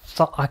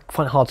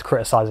hard to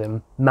criticise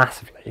him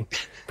massively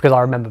because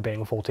I remember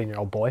being a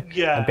 14-year-old boy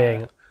and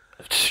being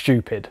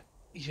stupid.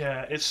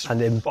 Yeah, it's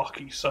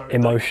fucking so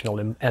emotional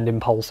and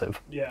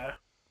impulsive. Yeah,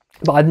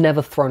 but I've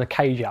never thrown a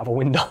cage out of a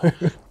window.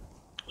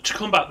 To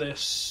combat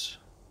this,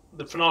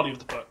 the finale of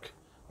the book,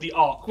 the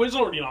arc. Well, it's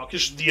not really an arc.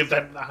 It's just the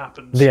event that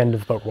happens. The end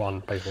of book one,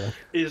 basically.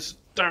 Is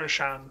Darren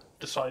Shan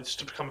decides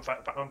to become a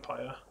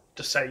vampire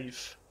to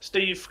save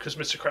Steve because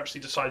Mr.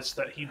 Krebsley decides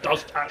that he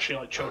does actually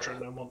like children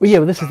and wants. Well, yeah,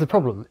 but this is the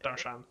problem. Darren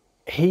Shan.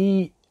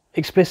 He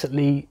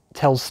explicitly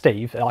tells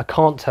Steve that I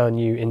can't turn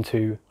you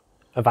into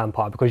a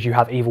vampire because you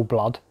have evil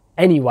blood.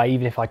 Anyway,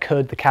 even if I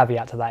could, the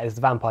caveat to that is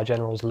the vampire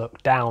generals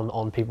look down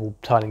on people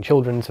turning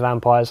children into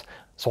vampires,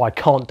 so I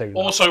can't do that.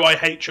 Also, I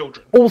hate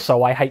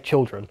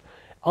children.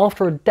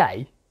 After a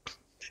day,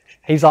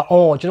 he's like,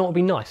 "Oh, do you know what would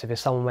be nice if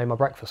someone made my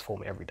breakfast for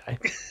me every day?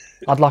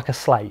 I'd like a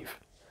slave."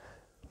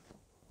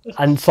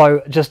 And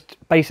so just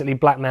basically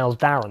blackmails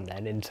Darren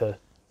then into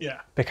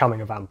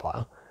becoming a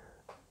vampire.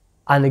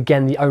 And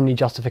again, the only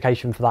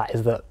justification for that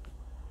is that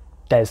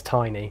Des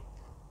Tiny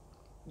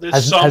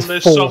there's some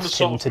sort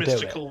of to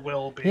mystical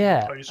will being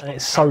imposed. And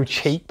it's so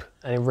cheap,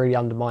 and it really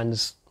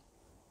undermines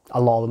a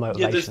lot of the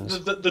motivations.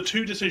 Yeah, the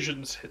two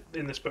decisions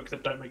in this book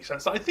that don't make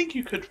sense that I think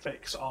you could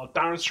fix are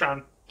Darren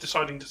Shand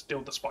deciding to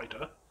steal the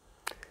spider.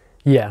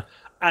 Yeah.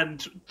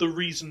 And the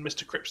reason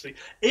Mr. Krebsley...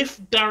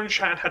 If Darren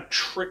Shan had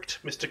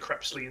tricked Mr.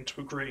 Krebsley into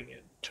agreeing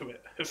to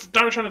it, if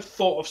Darren Shan had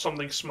thought of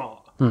something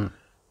smart,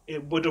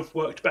 it would have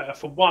worked better.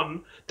 For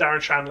one, Darren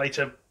Shan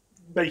later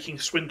making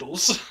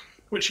swindles,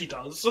 which he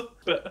does,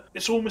 but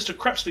it's all Mr.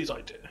 Crepsley's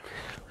idea.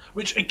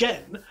 Which,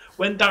 again,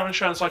 when Darren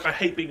Shan's like, I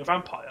hate being a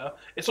vampire,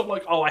 it's not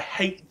like, oh, I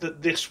hate that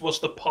this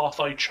was the path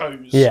I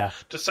chose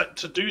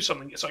to do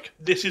something. It's like,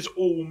 this is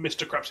all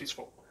Mr. Crepsley's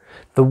fault.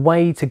 The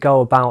way to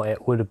go about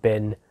it would have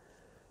been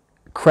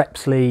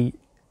Crepsley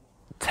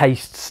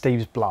tastes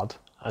Steve's blood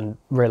and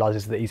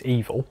realises that he's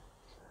evil,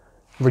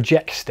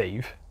 rejects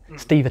Steve,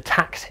 Steve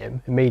attacks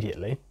him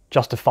immediately,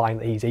 justifying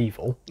that he's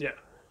evil. Yeah.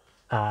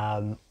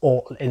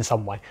 Or in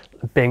some way,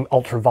 being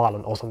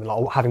ultra-violent or something, like,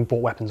 or having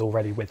brought weapons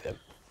already with him.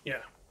 Yeah.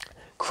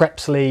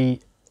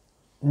 Crepsley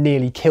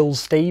nearly kills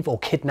Steve or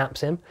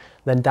kidnaps him,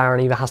 then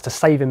Darren either has to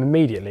save him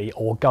immediately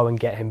or go and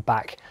get him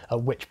back,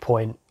 at which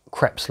point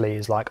Crepsley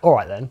is like, all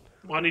right then.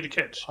 Well, I need a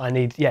kid. I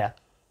need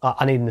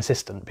an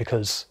assistant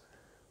because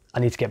I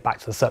need to get back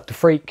to the Cirque du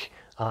Freak.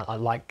 I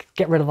like,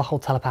 get rid of the whole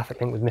telepathic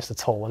link with Mr.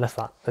 Tall, unless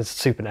that is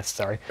super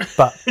necessary.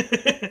 But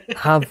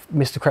have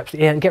Mr.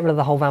 Crepsley, and get rid of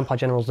the whole vampire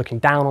generals looking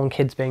down on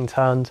kids being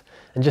turned,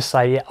 and just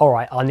say, yeah, all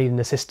right, I need an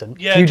assistant.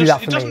 Yeah, you do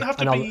that for it doesn't me, have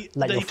to and I'll be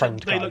let your friend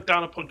they go. look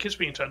down upon kids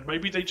being turned.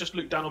 Maybe they just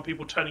look down on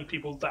people turning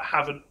people that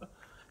haven't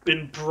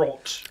been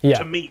brought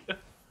to meet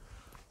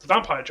the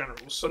vampire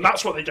generals, and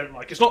that's what they don't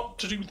like. It's not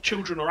to do with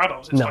children or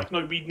adults. It's like,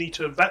 no, we need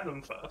to vet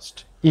them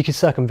first. You could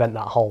circumvent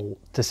that whole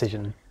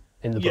decision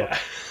in the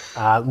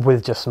book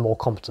with just some more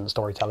competent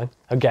storytelling.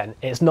 Again,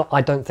 it's not.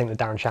 I don't think that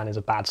Darren Shan is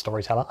a bad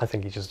storyteller. I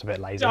think he's just a bit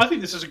lazy. Yeah, I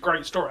think this is a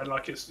great story.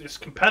 Like, it's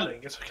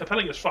compelling. It's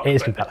compelling as fuck. It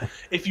is compelling.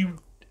 If you,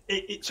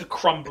 it's a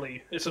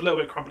crumbly. It's a little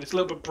bit crumbly. It's a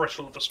little bit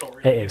brittle of a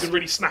story. It is. You can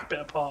really snap it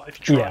apart if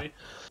you try.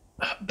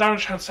 Darren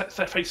Shan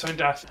fakes his own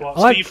death.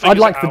 I'd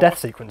like the death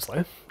sequence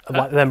though, of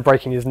like them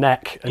breaking his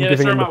neck and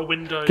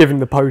giving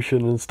the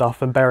potion and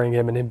stuff and burying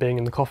him and him being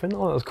in the coffin.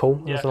 Oh, that was cool.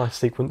 That was a nice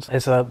sequence.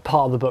 It's a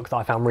part of the book that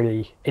I found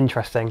really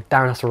interesting.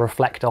 Darren has to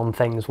reflect on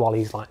things while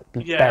he's like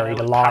buried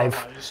alive.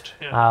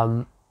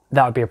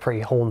 That would be a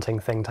pretty haunting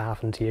thing to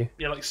happen to you.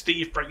 Yeah, like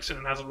Steve breaks in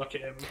and has a look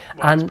at him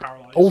while he's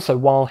paralysed. Also,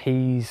 while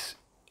he's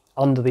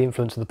under the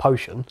influence of the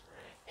potion,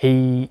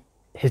 his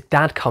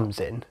dad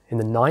comes in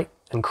the night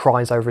and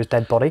cries over his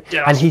dead body.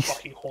 Yeah, and he's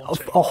fucking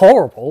haunting.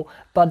 Horrible.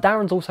 But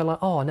Darren's also like,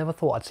 oh, I never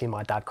thought I'd see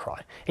my dad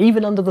cry.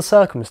 Even under the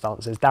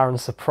circumstances,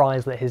 Darren's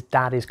surprised that his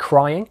dad is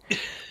crying,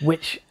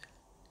 which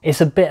is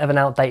a bit of an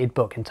outdated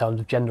book in terms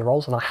of gender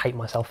roles, and I hate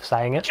myself for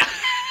saying it.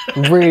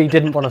 Really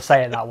didn't want to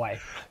say it that way.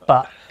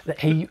 But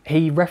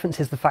he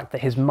references the fact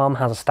that his mum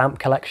has a stamp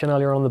collection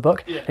earlier on in the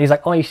book. Yeah. And he's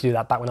like, I used to do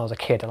that back when I was a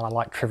kid, and I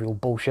like trivial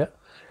bullshit.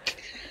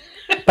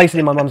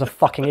 Basically, my mum's a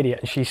fucking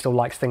idiot and she still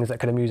likes things that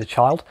could amuse a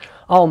child.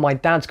 Oh, my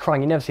dad's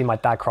crying. You never see my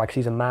dad cry because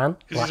he's a man.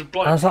 Because he's a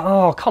bloke. And I was like,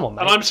 oh, come on,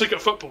 man. And I'm sick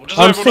of football. Just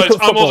so everyone knows,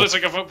 I'm also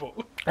sick of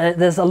football.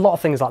 There's a lot of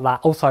things like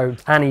that. Also,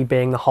 Annie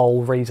being the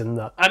whole reason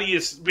that... Annie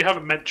is... We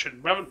haven't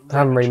mentioned... We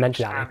haven't really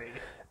mentioned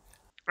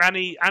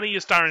Annie. Annie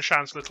is Darren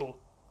Shan's little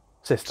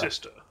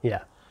sister.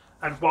 Yeah.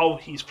 And while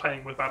he's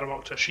playing with Madame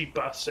Octa, she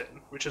bursts in,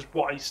 which is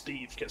why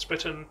Steve gets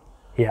bitten.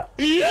 Yeah.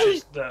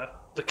 She's the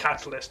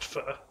catalyst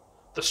for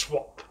the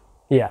swap.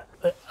 Yeah.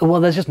 Well,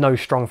 there's just no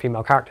strong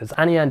female characters.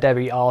 Annie and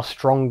Debbie are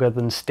stronger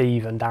than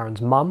Steve and Darren's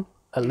mum,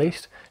 at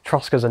least.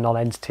 Trusca's a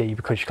non-entity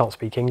because she can't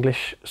speak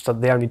English, so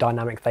the only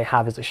dynamic they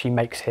have is that she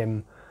makes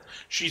him...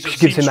 She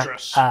gives him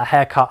a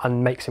haircut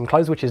and makes him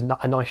clothes, which is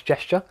a nice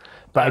gesture.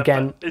 But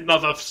again... But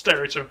another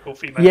stereotypical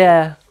female.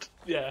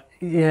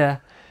 Yeah.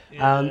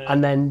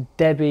 And then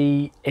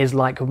Debbie is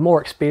like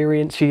more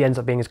experienced. She ends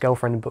up being his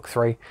girlfriend in book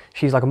 3.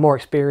 She's like a more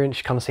experienced.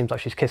 She kind of seems like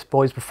she's kissed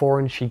boys before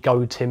and she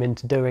goads him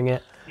into doing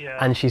it. Yeah.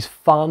 And she's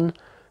fun,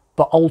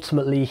 but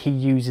ultimately he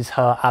uses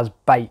her as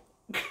bait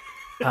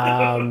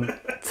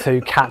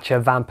to catch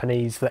a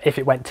Vampanese that if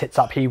it went tits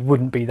up, he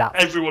wouldn't be that...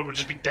 Everyone would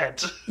just be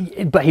dead.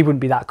 But he wouldn't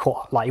be that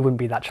caught, like he wouldn't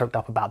be that choked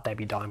up about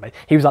Debbie dying. But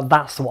he was like,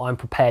 that's what I'm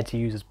prepared to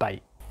use as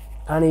bait.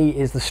 Annie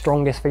is the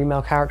strongest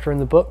female character in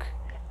the book.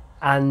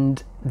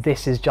 And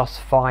this is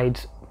justified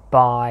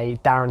by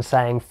Darren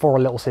saying, for a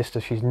little sister,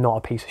 she's not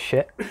a piece of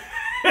shit.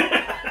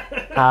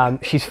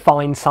 She's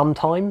fine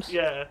sometimes.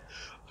 Yeah,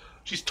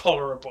 she's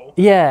tolerable.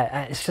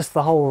 Yeah, it's just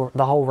the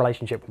whole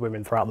relationship with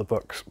women throughout the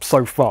books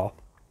so far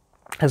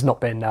has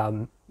not been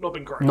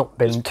great. Not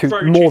been it's too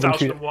very more than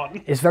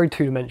 2001. It's very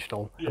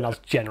two-dimensional, and that's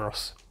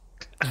generous.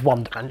 It's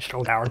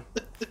one-dimensional, Darren.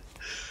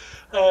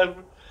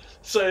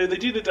 So they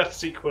do the death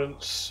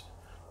sequence.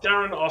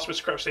 Darren asked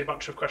Mr. Crepsley a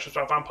bunch of questions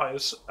about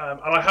vampires,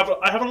 and I have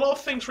a lot of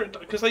things written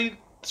because they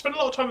spend a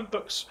lot of time in the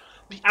books.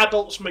 The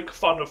adults make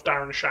fun of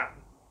Darren Shan,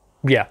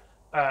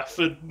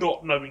 for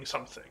not knowing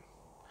something.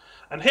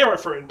 And here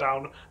I've written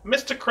down: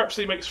 Mr.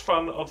 Crepsley makes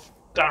fun of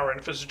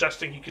Darren for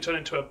suggesting he could turn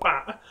into a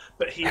bat,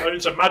 but he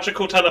owns a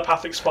magical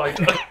telepathic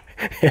spider,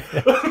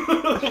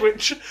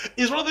 which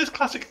is one of those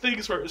classic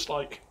things where it's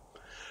like.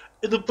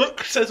 The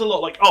book says a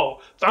lot like,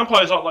 oh,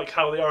 vampires aren't like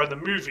how they are in the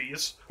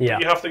movies. Yeah.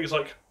 But you have things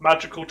like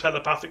magical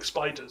telepathic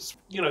spiders.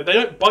 You know, they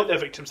don't bite their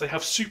victims, they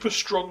have super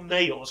strong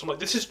nails. I'm like,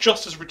 this is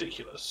just as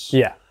ridiculous.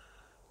 Yeah.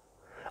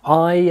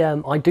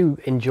 I do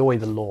enjoy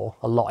the lore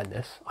a lot in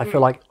this. I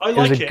feel like it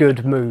was a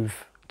good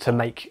move to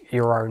make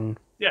your own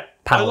Yeah,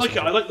 powers I like and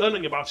it. I shit. like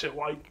learning about it.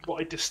 What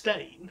I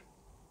disdain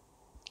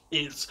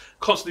is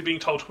constantly being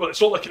told, well,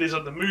 it's not like it is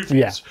in the movies,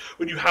 Yeah.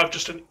 when you have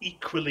just an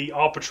equally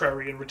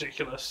arbitrary and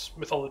ridiculous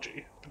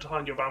mythology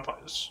behind your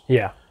vampires.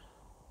 Yeah.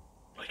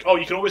 Like, oh,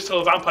 you can always tell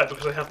a vampire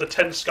because they have the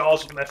 10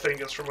 scars on their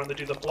fingers from when they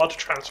do the blood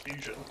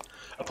transfusion.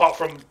 Apart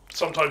from,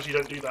 sometimes you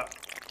don't do that.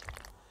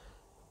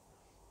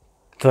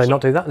 Do they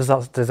not do that?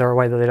 Is there a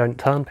way that they don't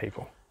turn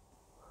people?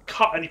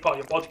 Cut any part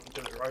of your body and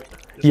do it, right?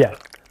 Yeah.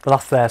 But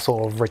that's their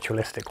sort of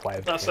ritualistic way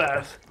of That's doing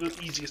it.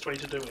 the easiest way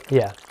to do it.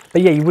 Yeah.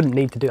 But yeah, you wouldn't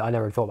need to do I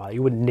never thought about it.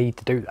 You wouldn't need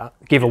to do that.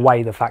 Give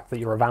away the fact that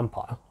you're a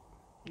vampire.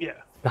 Yeah.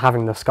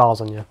 Having the scars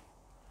on your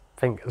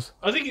fingers.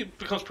 I think it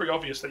becomes pretty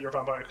obvious that you're a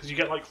vampire because you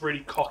get like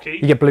really cocky.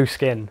 You get blue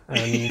skin and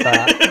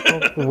Yeah,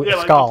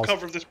 like scars. the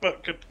cover of this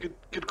book,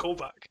 good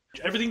callback.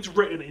 Everything's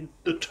written in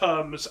the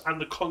terms and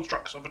the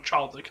constructs of a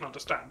child they can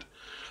understand.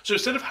 So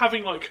instead of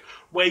having like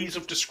ways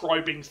of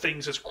describing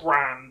things as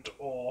grand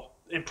or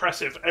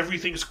impressive,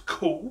 everything's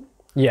cool.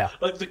 Yeah.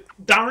 Like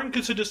Darren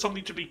considers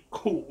something to be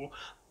cool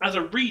as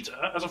a reader,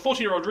 as a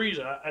 14-year-old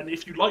reader, and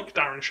if you like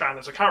Darren Shan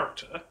as a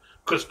character,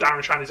 because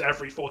Darren Shan is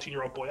every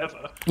 14-year-old boy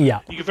ever,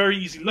 Yeah. you can very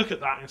easily look at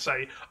that and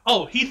say,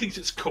 oh, he thinks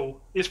it's cool,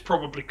 it's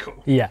probably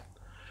cool. Yeah.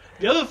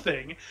 The other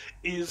thing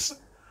is,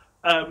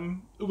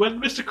 when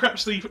Mr.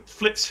 Crepsley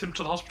flits him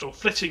to the hospital,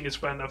 flitting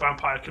is when a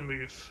vampire can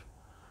move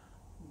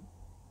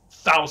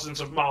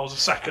thousands of miles a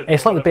second.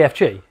 It's like the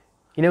BFG.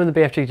 You know when the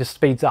BFG just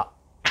speeds up?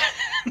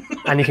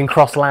 And he can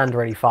cross land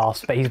really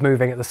fast, but he's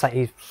moving at the same.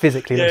 He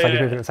physically looks like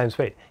he's moving at the same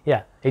speed.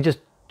 Yeah, he just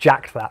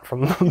jacked that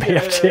from the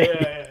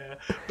BFG. Yeah.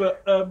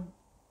 But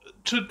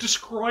to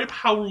describe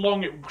how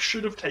long it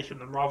should have taken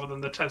them rather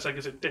than the 10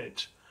 seconds it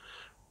did,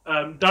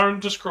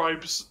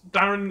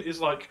 Darren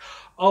is like,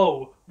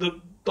 oh, the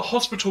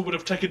hospital would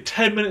have taken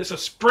 10 minutes of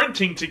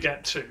sprinting to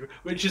get to,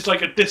 which is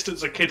like a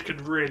distance a kid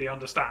could really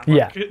understand.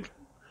 Like, Yeah.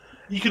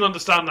 You can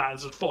understand that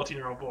as a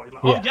 14-year-old boy.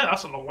 Like, oh, yeah,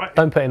 that's a long way.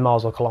 Don't put in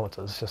miles or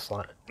kilometres, it's just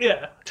like...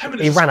 Yeah, 10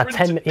 minutes He ran a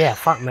sprint. 10... Yeah,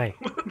 fuck me.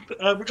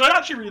 Which I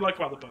actually really like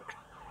about the book.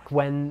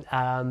 When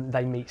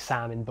they meet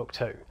Sam in book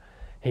 2,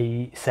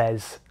 he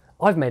says,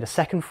 I've made a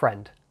second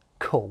friend.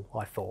 Cool,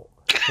 I thought.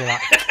 You're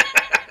like,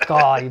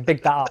 God, you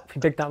bigged that up.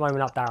 You bigged that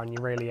moment up, Darren. You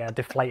really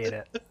deflated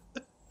it.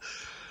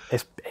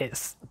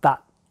 It's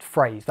that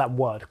phrase, that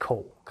word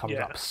cool, comes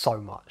up so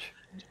much.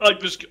 I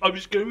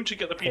was going to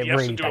get the PDFs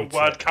really and do a dates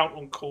word it. count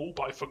on cool,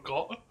 but I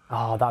forgot.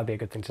 Oh, that would be a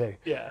good thing too.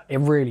 Yeah.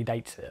 It really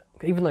dates it.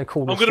 Even though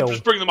cool I'm is going to still...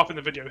 just bring them up in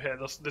the video here.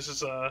 This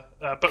is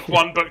book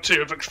 1, book 2,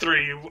 and book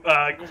 3.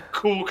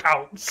 Cool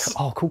counts.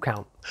 Oh, cool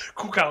count.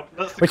 Cool count.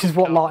 That's the Which cool is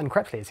what count. Martin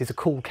Crepsley is. He's a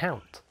cool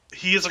count.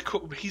 He is a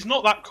cool. He's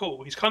not that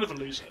cool. He's kind of a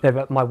loser. Yeah,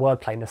 but my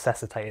wordplay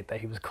necessitated that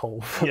he was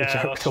cool for the Yeah,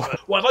 joke that's to fair. work.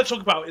 What I'd like to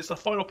talk about is the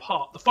final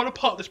part. The final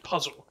part of this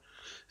puzzle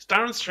is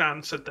Darren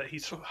Shan said that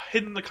he's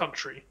hidden the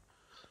country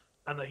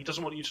and that he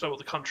doesn't want you to know what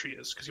the country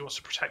is because he wants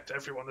to protect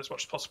everyone as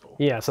much as possible.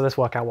 Yeah, so let's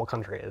work out what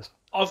country it is.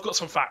 I've got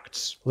some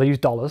facts. They use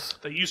dollars.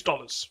 They use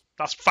dollars.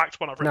 That's fact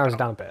one I've written Narrows it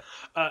down. down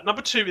a bit.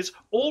 Number 2 is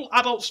all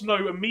adults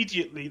know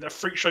immediately that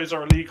freak shows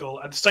are illegal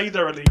and say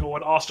they're illegal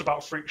when asked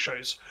about freak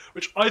shows,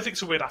 which I think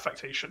is a weird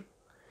affectation.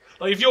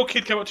 Like, if your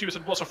kid came up to you and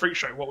said, what's a freak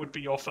show, what would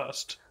be your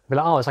first? Be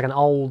like, oh, it's like an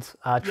old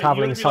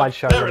travelling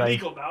sideshow. They're where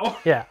illegal now.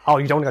 Yeah. Oh,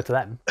 you don't want to go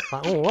to them.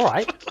 Like, oh, all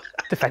right.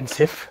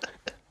 Defensive.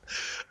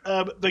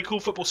 They call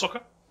football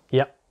soccer.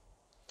 Yep.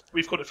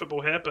 We've called it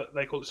football here, but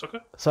they call it soccer.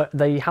 So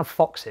they have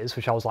foxes,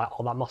 which I was like,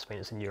 oh, that must mean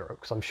it's in Europe,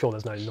 because I'm sure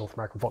there's no North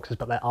American foxes,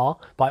 but there are.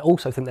 But I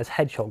also think there's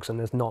hedgehogs, and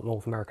there's not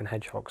North American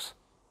hedgehogs,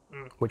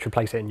 which would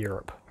place it in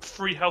Europe.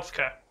 Free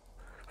healthcare.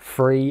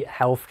 Free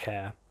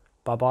healthcare.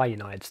 Bye-bye,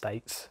 United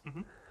States.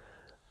 Mm-hmm.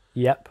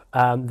 Yep.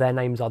 Their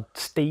names are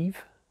Steve.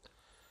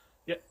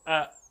 Yeah.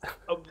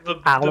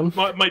 Alan.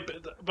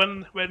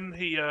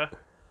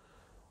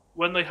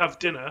 When they have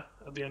dinner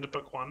at the end of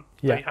book 1,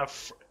 Yeah. they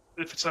have,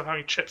 if it's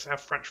having chips, they have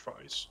French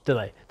fries. Do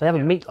they? They have a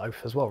meatloaf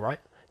as well, right?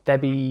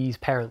 Debbie's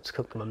parents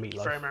cooked them a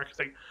meatloaf. Very American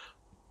thing.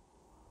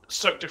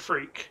 Soak de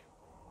freak.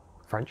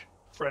 French.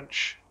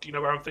 French. Do you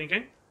know where I'm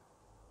thinking?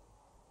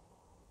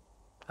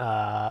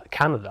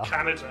 Canada.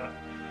 Canada.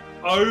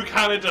 Oh,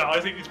 Canada. I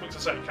think these books are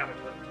set in Canada.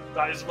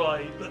 That is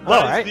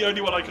Alright. the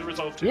only one I can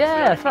resolve to.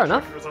 Yeah, It's the only fair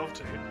one I can resolve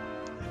to.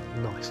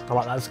 Nice. I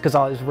like that because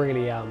I was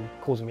really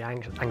causing me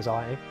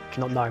anxiety,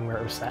 not knowing where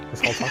it was set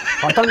this whole time.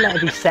 I don't let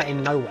it be set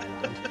in nowhere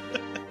land.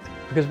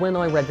 Because when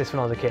I read this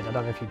when I was a kid, I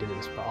don't know if you did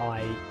this, but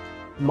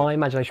my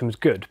imagination was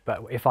good,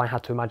 but if I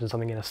had to imagine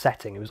something in a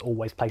setting, it was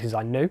always places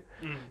I knew.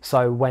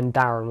 So when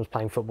Darren was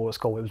playing football at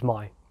school, it was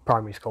my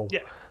primary school.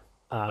 Yeah.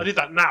 I did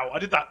that now. I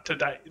did that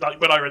today.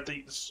 Like, when I read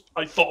these,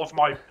 I thought of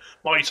my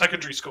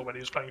secondary school when he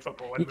was playing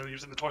football and when he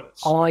was in the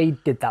toilets. I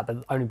did that,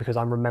 but only because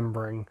I'm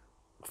remembering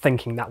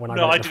thinking that when I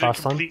read it the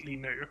first time. completely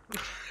new.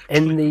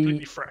 In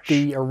completely fresh.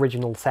 the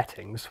original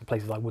settings,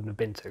 places I wouldn't have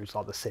been to, it's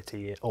like the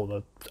city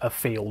or a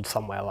field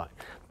somewhere like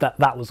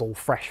that was all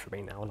fresh for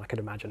me now, and I could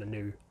imagine a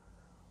new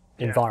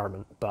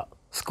environment. But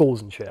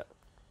schools and shit.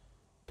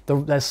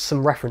 There's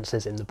some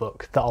references in the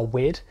book that are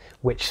weird,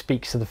 which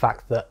speaks to the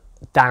fact that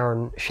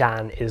Darren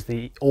Shan is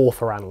the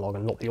author analog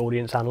and not the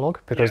audience analog,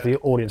 because the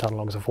audience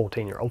analog is a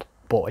 14-year-old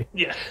boy.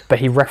 Yeah. But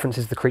he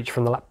references the creature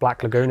from the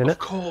Black Lagoon in it. Of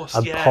course,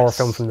 a horror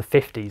film from the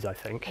 50s, I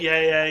think.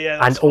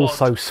 Yeah. And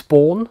also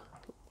Spawn.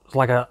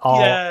 Like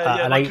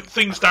like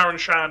things Darren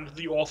Shan,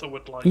 the author,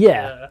 would like.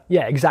 Yeah,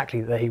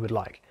 exactly, that he would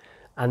like.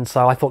 And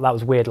so I thought that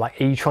was weird. Like,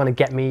 are you trying to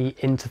get me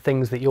into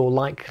things that you're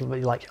like,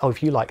 oh,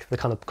 if you like the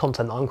kind of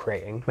content that I'm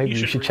creating, maybe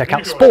you should check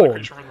out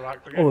Spawn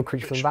or the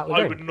Creature from the Black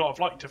Lagoon. I would not have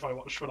liked if I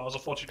watched when I was a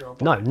 14-year-old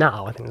boy. No,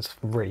 now I think it's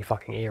really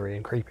fucking eerie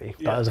and creepy.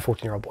 But as a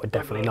 14-year-old boy,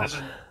 definitely not.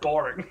 It's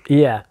boring.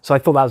 Yeah, so I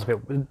thought that was a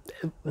bit,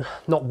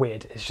 not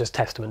weird, it's just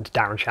testament to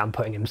Darren Sham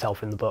putting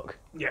himself in the book.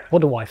 Yeah.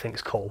 What do I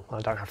think's cool? I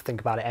don't have to think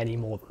about it any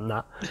more than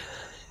that.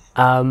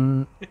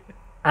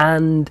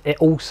 And it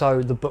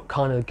also, the book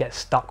kind of gets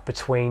stuck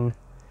between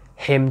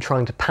him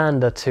trying to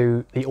pander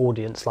to the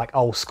audience, like,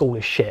 oh, school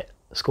is shit,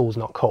 school's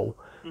not cool,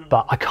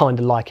 but I kind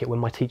of like it when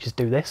my teachers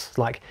do this.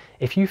 Like,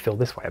 if you feel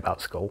this way about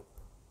school,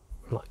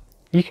 like,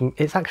 you can,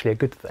 it's actually a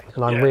good thing,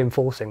 and I'm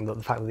reinforcing that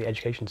the fact that the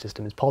education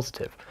system is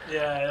positive.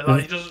 Yeah,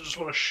 like, he doesn't just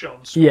want to shit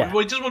on school. Yeah. Well,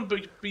 he doesn't want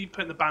to be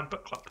put in the banned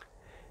book club.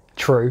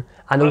 True,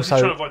 and also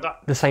trying to avoid that.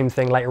 The same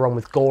thing later on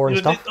with gore and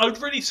stuff. I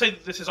would really say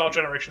that this is our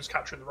generation's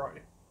Catcher in the Rye.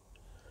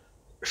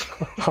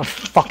 I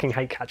fucking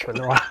hate Catcher in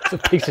the Rye. It's a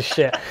piece of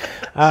shit.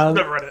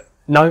 Never read it.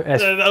 No,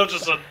 that was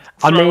just a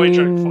throwaway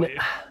joke for you.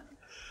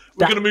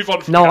 We're going to move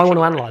on from I want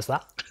to analyse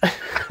that.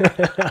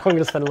 I'm going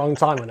to spend a long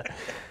time on it.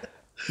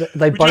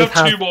 They both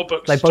have 2 more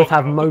books. They both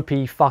have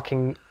mopey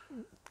fucking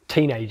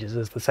teenagers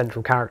as the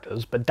central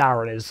characters, but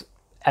Darren is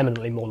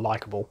eminently more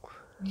likeable.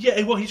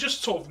 Yeah, well, he's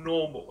just sort of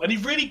normal, and he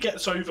really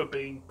gets over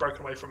being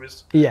broken away from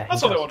his. Yeah,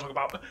 that's all I want to talk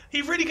about.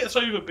 He really gets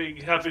over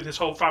having his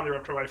whole family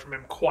ripped away from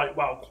him quite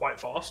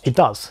fast. He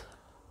does.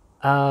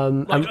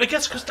 I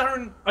guess because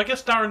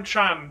Darren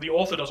Shan, the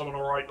author, doesn't want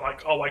to write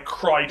like, oh, I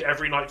cried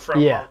every night for a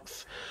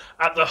month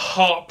at the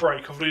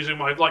heartbreak of losing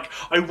my, like,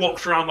 I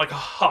walked around like a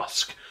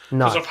husk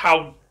because of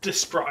how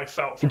disparate I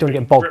felt from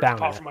being ripped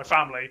apart from my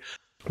family.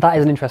 That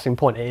is an interesting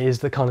point. It is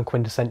the kind of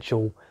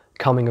quintessential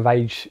coming of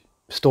age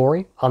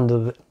story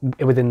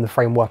within the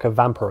framework of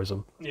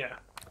vampirism. Yeah.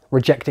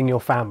 Rejecting your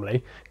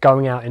family,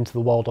 going out into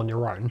the world on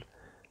your own,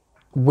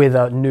 with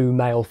a new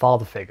male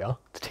father figure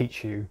to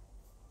teach you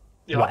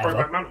whatever.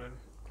 Like Mountain.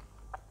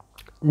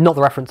 Not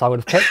the reference I would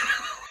have picked.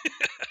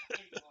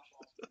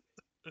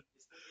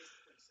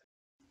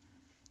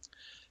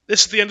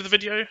 This is the end of the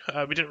video.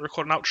 We didn't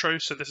record an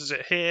outro, so this is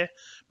it here.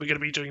 We're going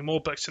to be doing more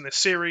books in this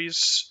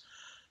series.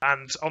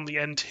 And on the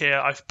end here,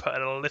 I've put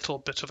in a little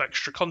bit of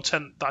extra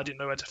content that I didn't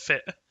know where to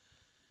fit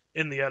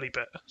in the early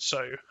bit.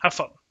 So have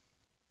fun.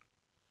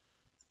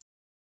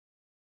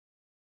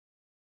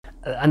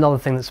 Another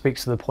thing that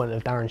speaks to the point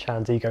of Darren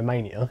Shan's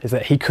egomania is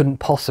that he couldn't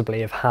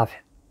possibly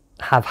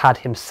have had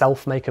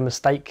himself make a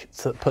mistake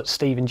to put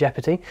Steve in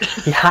jeopardy.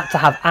 He had to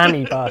have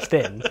Annie burst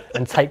in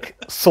and take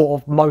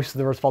sort of most of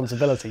the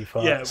responsibility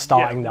for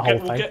starting the whole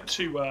thing. We'll get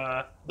to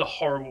the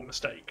horrible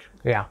mistake.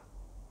 Yeah.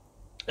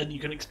 And you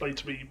can explain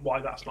to me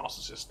why that's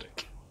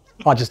narcissistic.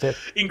 I just did.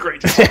 In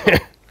great detail.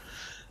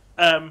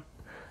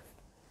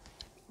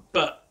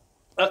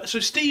 So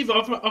Steve,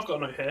 I've got a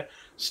note here.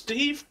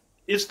 Steve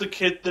is the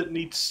kid that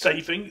needs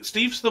saving.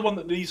 Steve's the one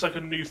that needs like a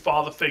new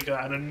father figure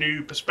and a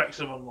new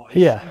perspective on life.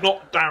 Yeah.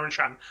 Not Darren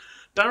Shan.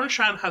 Darren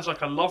Shan has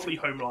like a lovely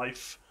home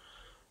life.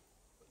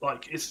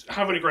 Like, is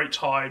having a great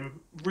time,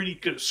 really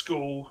good at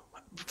school,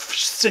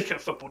 sick at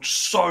football,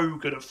 just so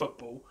good at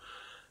football.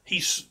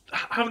 He's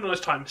having a nice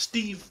time.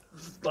 Steve,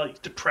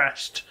 like,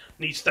 depressed,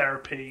 needs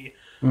therapy,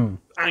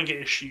 anger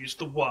issues,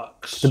 the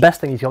works. The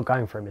best thing he's got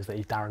going for him is that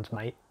he's Darren's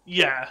mate.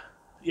 Yeah.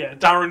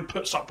 Darren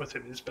puts up with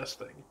him, is his best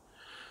thing.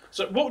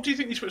 So what do you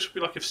think these books would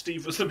be like if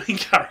Steve was the main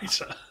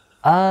character?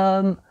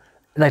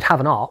 They'd have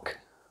an arc.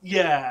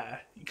 Yeah,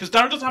 because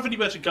Darren doesn't have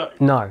anywhere to go.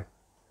 No.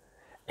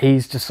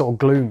 He's just sort of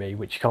gloomy,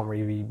 which you can't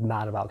really be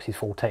mad about because he's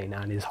 14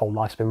 and his whole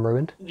life's been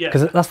ruined. Yeah.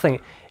 Because that's the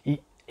thing.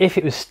 If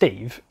it was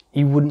Steve,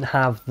 you wouldn't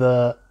have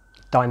the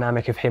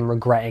dynamic of him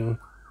regretting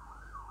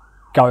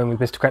going with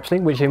Mr.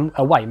 Crepsley, which in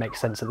a way makes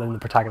sense that then the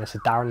protagonist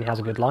is Darren and he has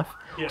a good life.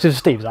 Yeah. So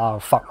Steve's, oh,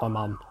 fuck my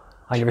mum.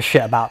 I give a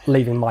shit about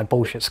leaving my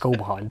bullshit school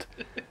behind.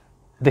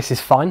 This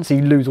is fine. So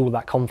you lose all of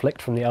that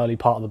conflict from the early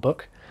part of the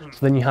book. So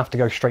then you have to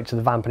go straight to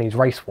the Vampanese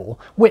race war,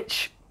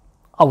 which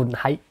I wouldn't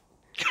hate.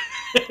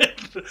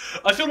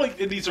 I feel like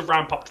it needs a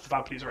ramp up to the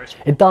Vampanese race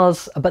war. It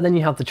does, but then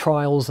you have the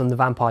trials and the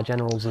vampire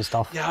generals and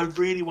stuff. Yeah, I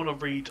really want to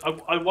read.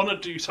 I want to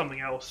do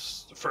something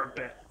else for a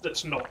bit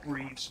that's not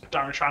read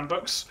Darren Shan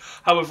books.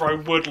 However, I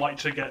would like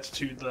to get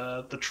to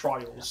the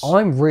trials.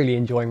 I'm really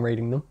enjoying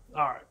reading them.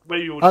 All right,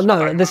 maybe you'll just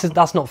no,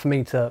 that's not for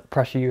me to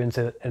pressure you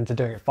into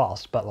doing it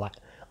fast, but like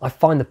I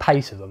find the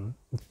pace of them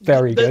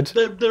very good.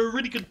 They're a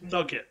really good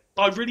nugget.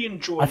 I really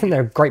enjoy. I think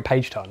they're a great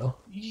page turner.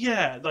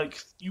 Yeah,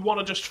 like you want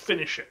to just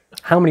finish it.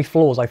 How many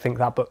flaws I think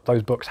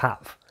those books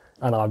have,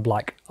 and I was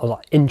like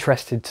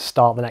interested to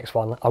start the next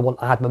one.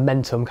 I had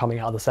momentum coming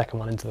out of the second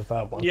one into the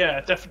third one.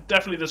 Yeah,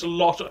 definitely. There's a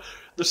lot of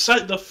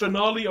the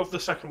finale of the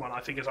second one. I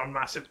think is a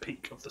massive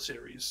peak of the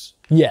series.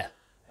 Yeah,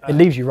 it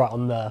leaves you right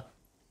on the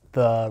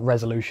the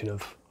resolution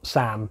of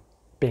Sam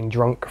being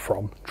drank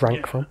from.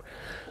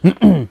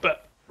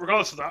 But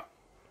regardless of that,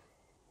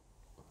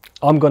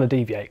 I'm going to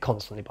deviate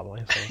constantly, by the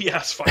way. So. yeah,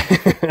 that's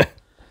fine.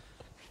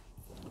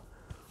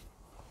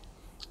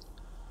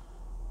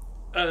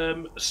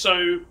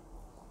 So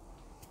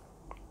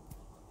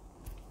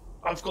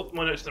I've got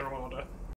my notes in the wrong order.